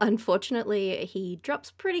unfortunately he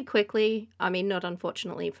drops pretty quickly. I mean, not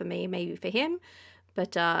unfortunately for me, maybe for him,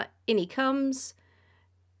 but in he comes,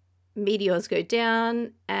 meteors go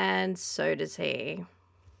down, and so does he.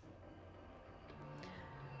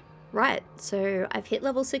 Right, so I've hit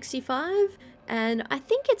level 65, and I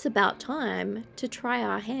think it's about time to try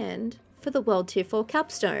our hand for the World Tier 4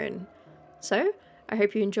 Capstone. So, I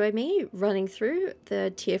hope you enjoy me running through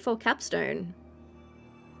the Tier 4 Capstone.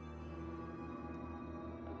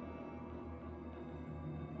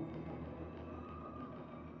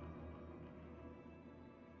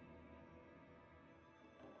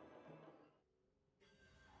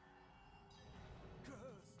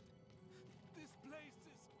 Cursed! This place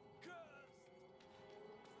is cursed!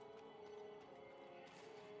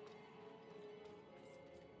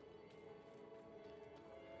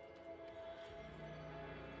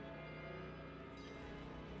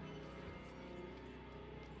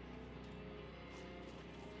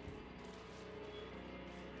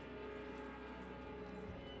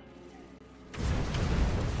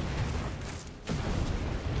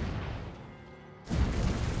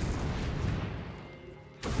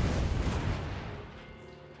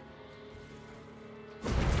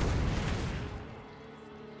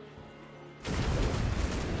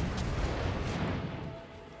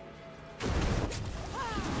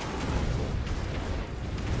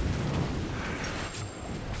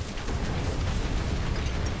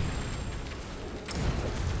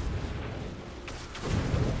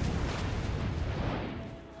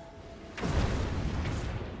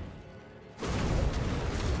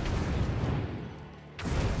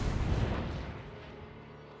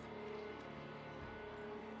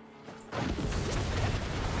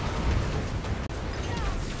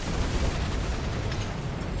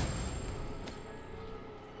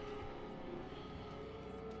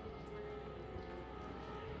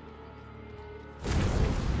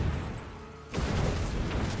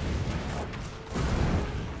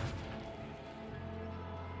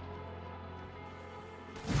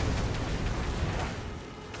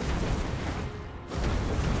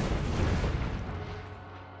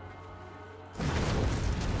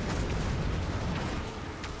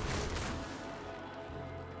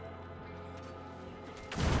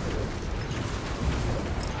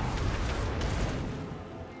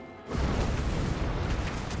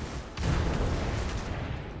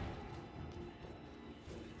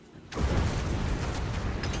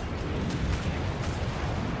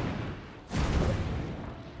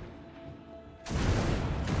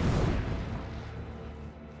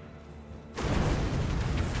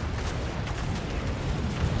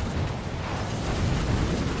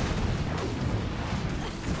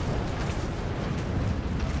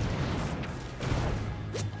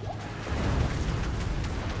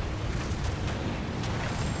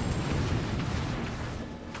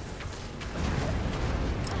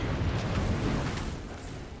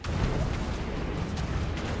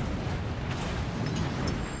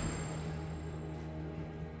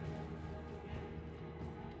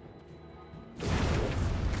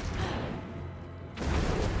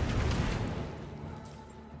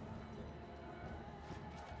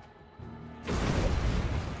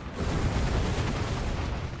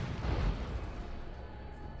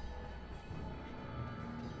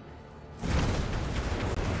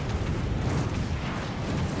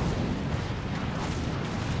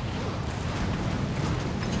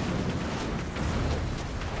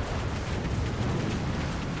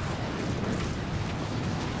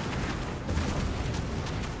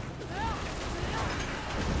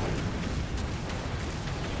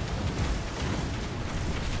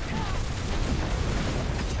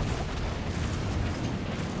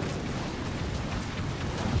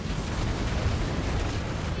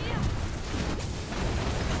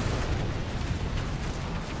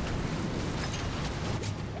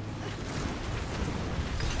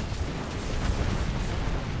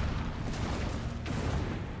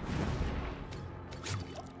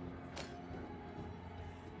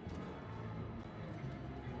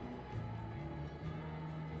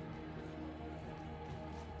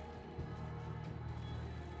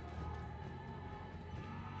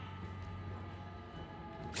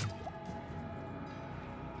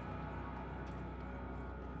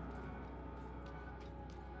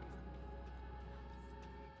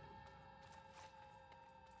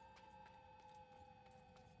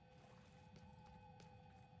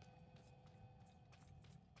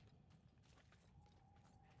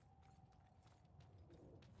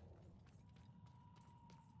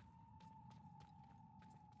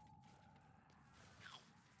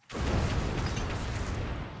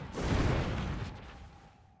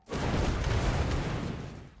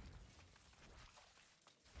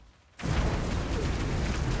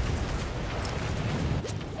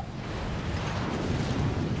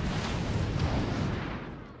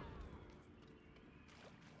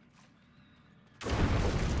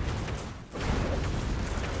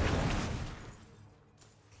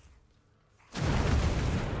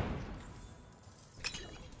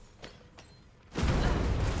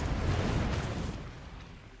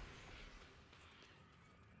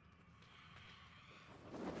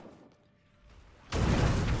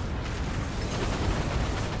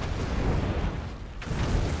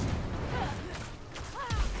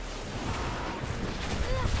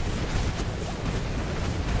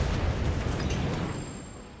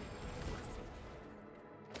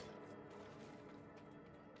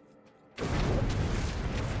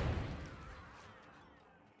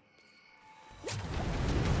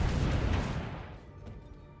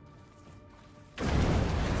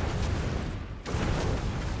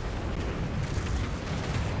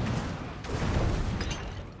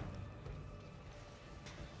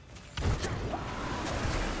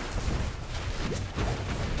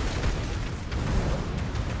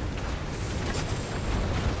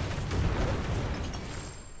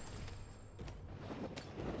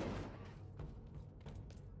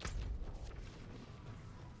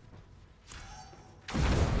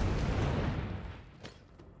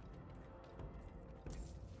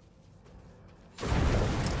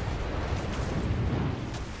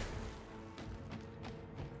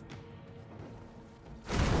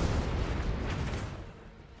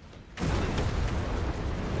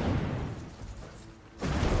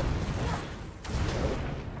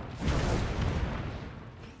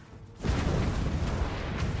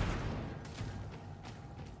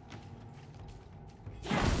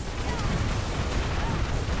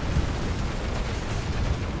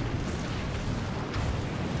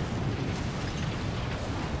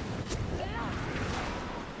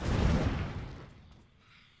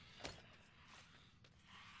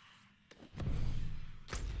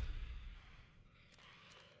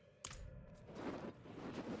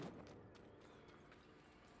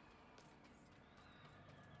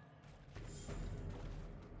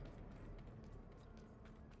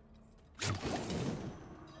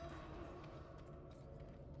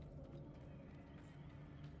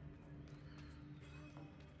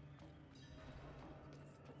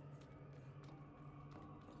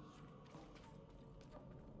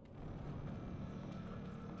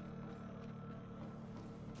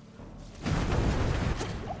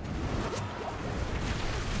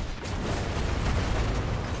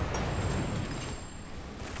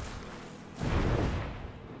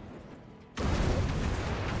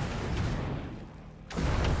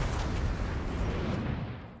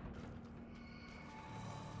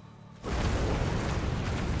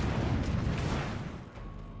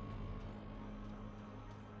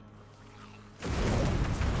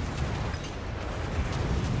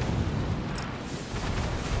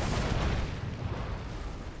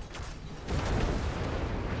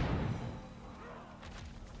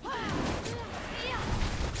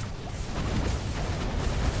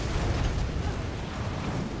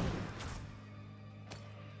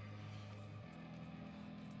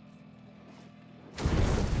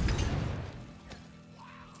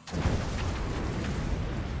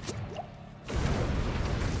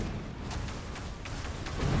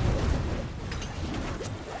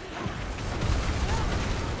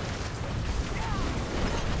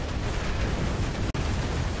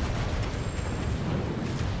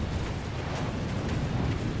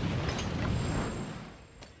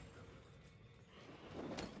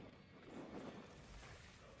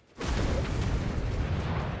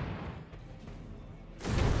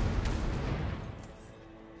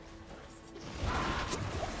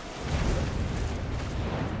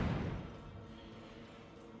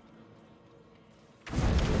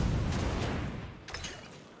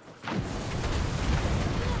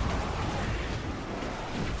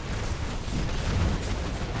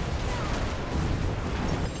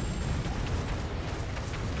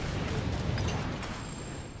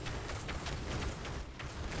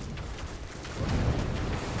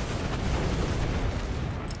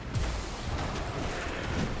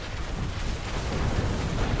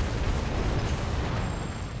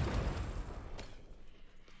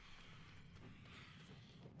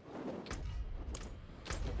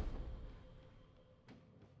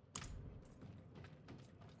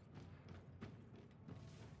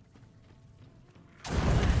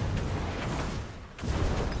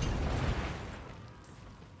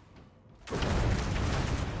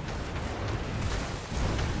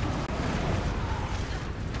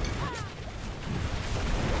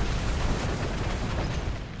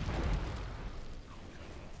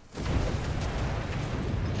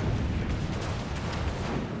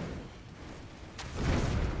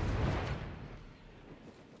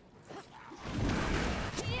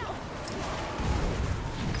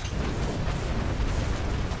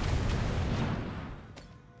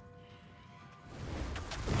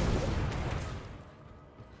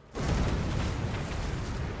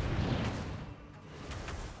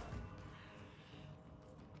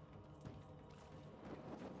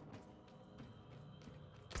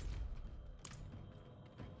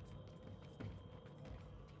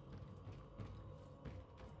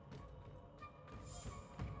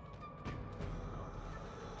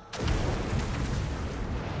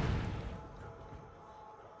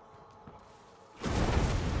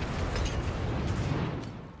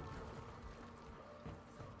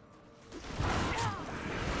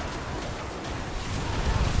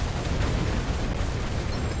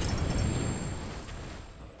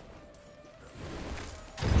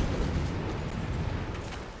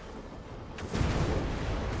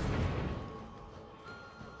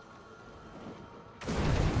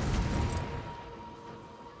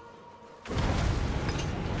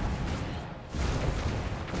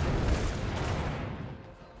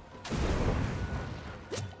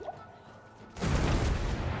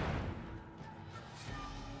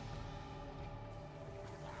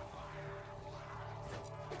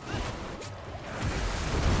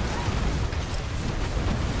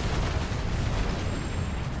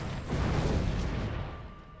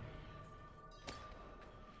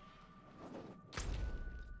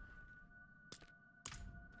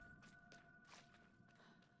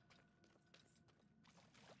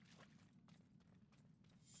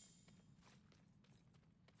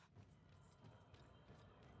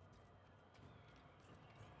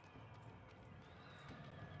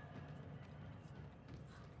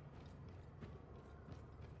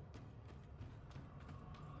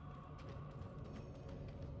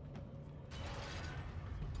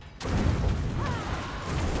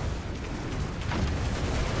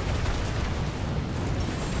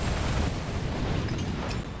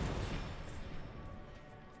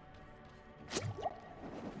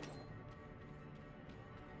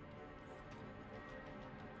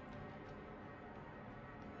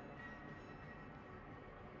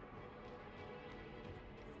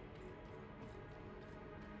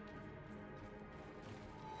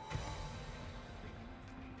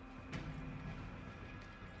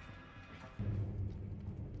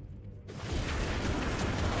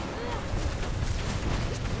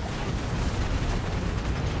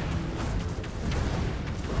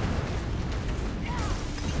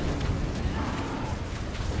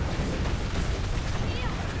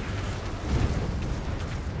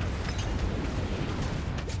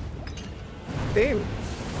 boom,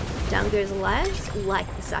 down goes Elias,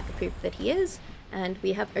 like the sack of poop that he is, and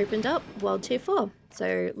we have opened up World Tier 4.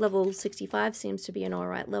 So level 65 seems to be an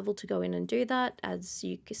alright level to go in and do that. As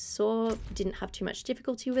you saw, didn't have too much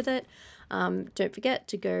difficulty with it. Don't forget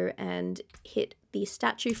to go and hit the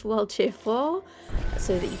statue for World Tier 4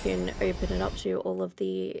 so that you can open it up to all of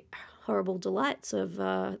the horrible delights of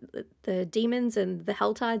the demons and the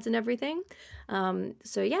hell tides and everything.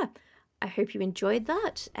 So yeah, I hope you enjoyed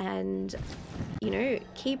that, and you know,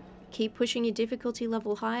 keep pushing your difficulty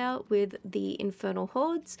level higher with the Infernal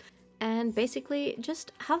Hordes, and basically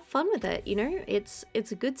just have fun with it. You know, it's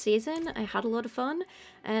a good season. I had a lot of fun,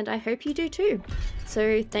 and I hope you do too.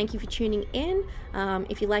 So thank you for tuning in.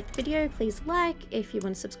 If you liked the video, please like. If you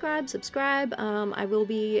want to subscribe. I will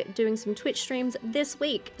be doing some Twitch streams this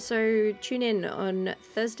week, so tune in on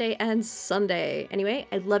Thursday and Sunday. Anyway,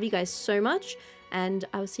 I love you guys so much, and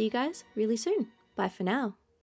I will see you guys really soon. Bye for now.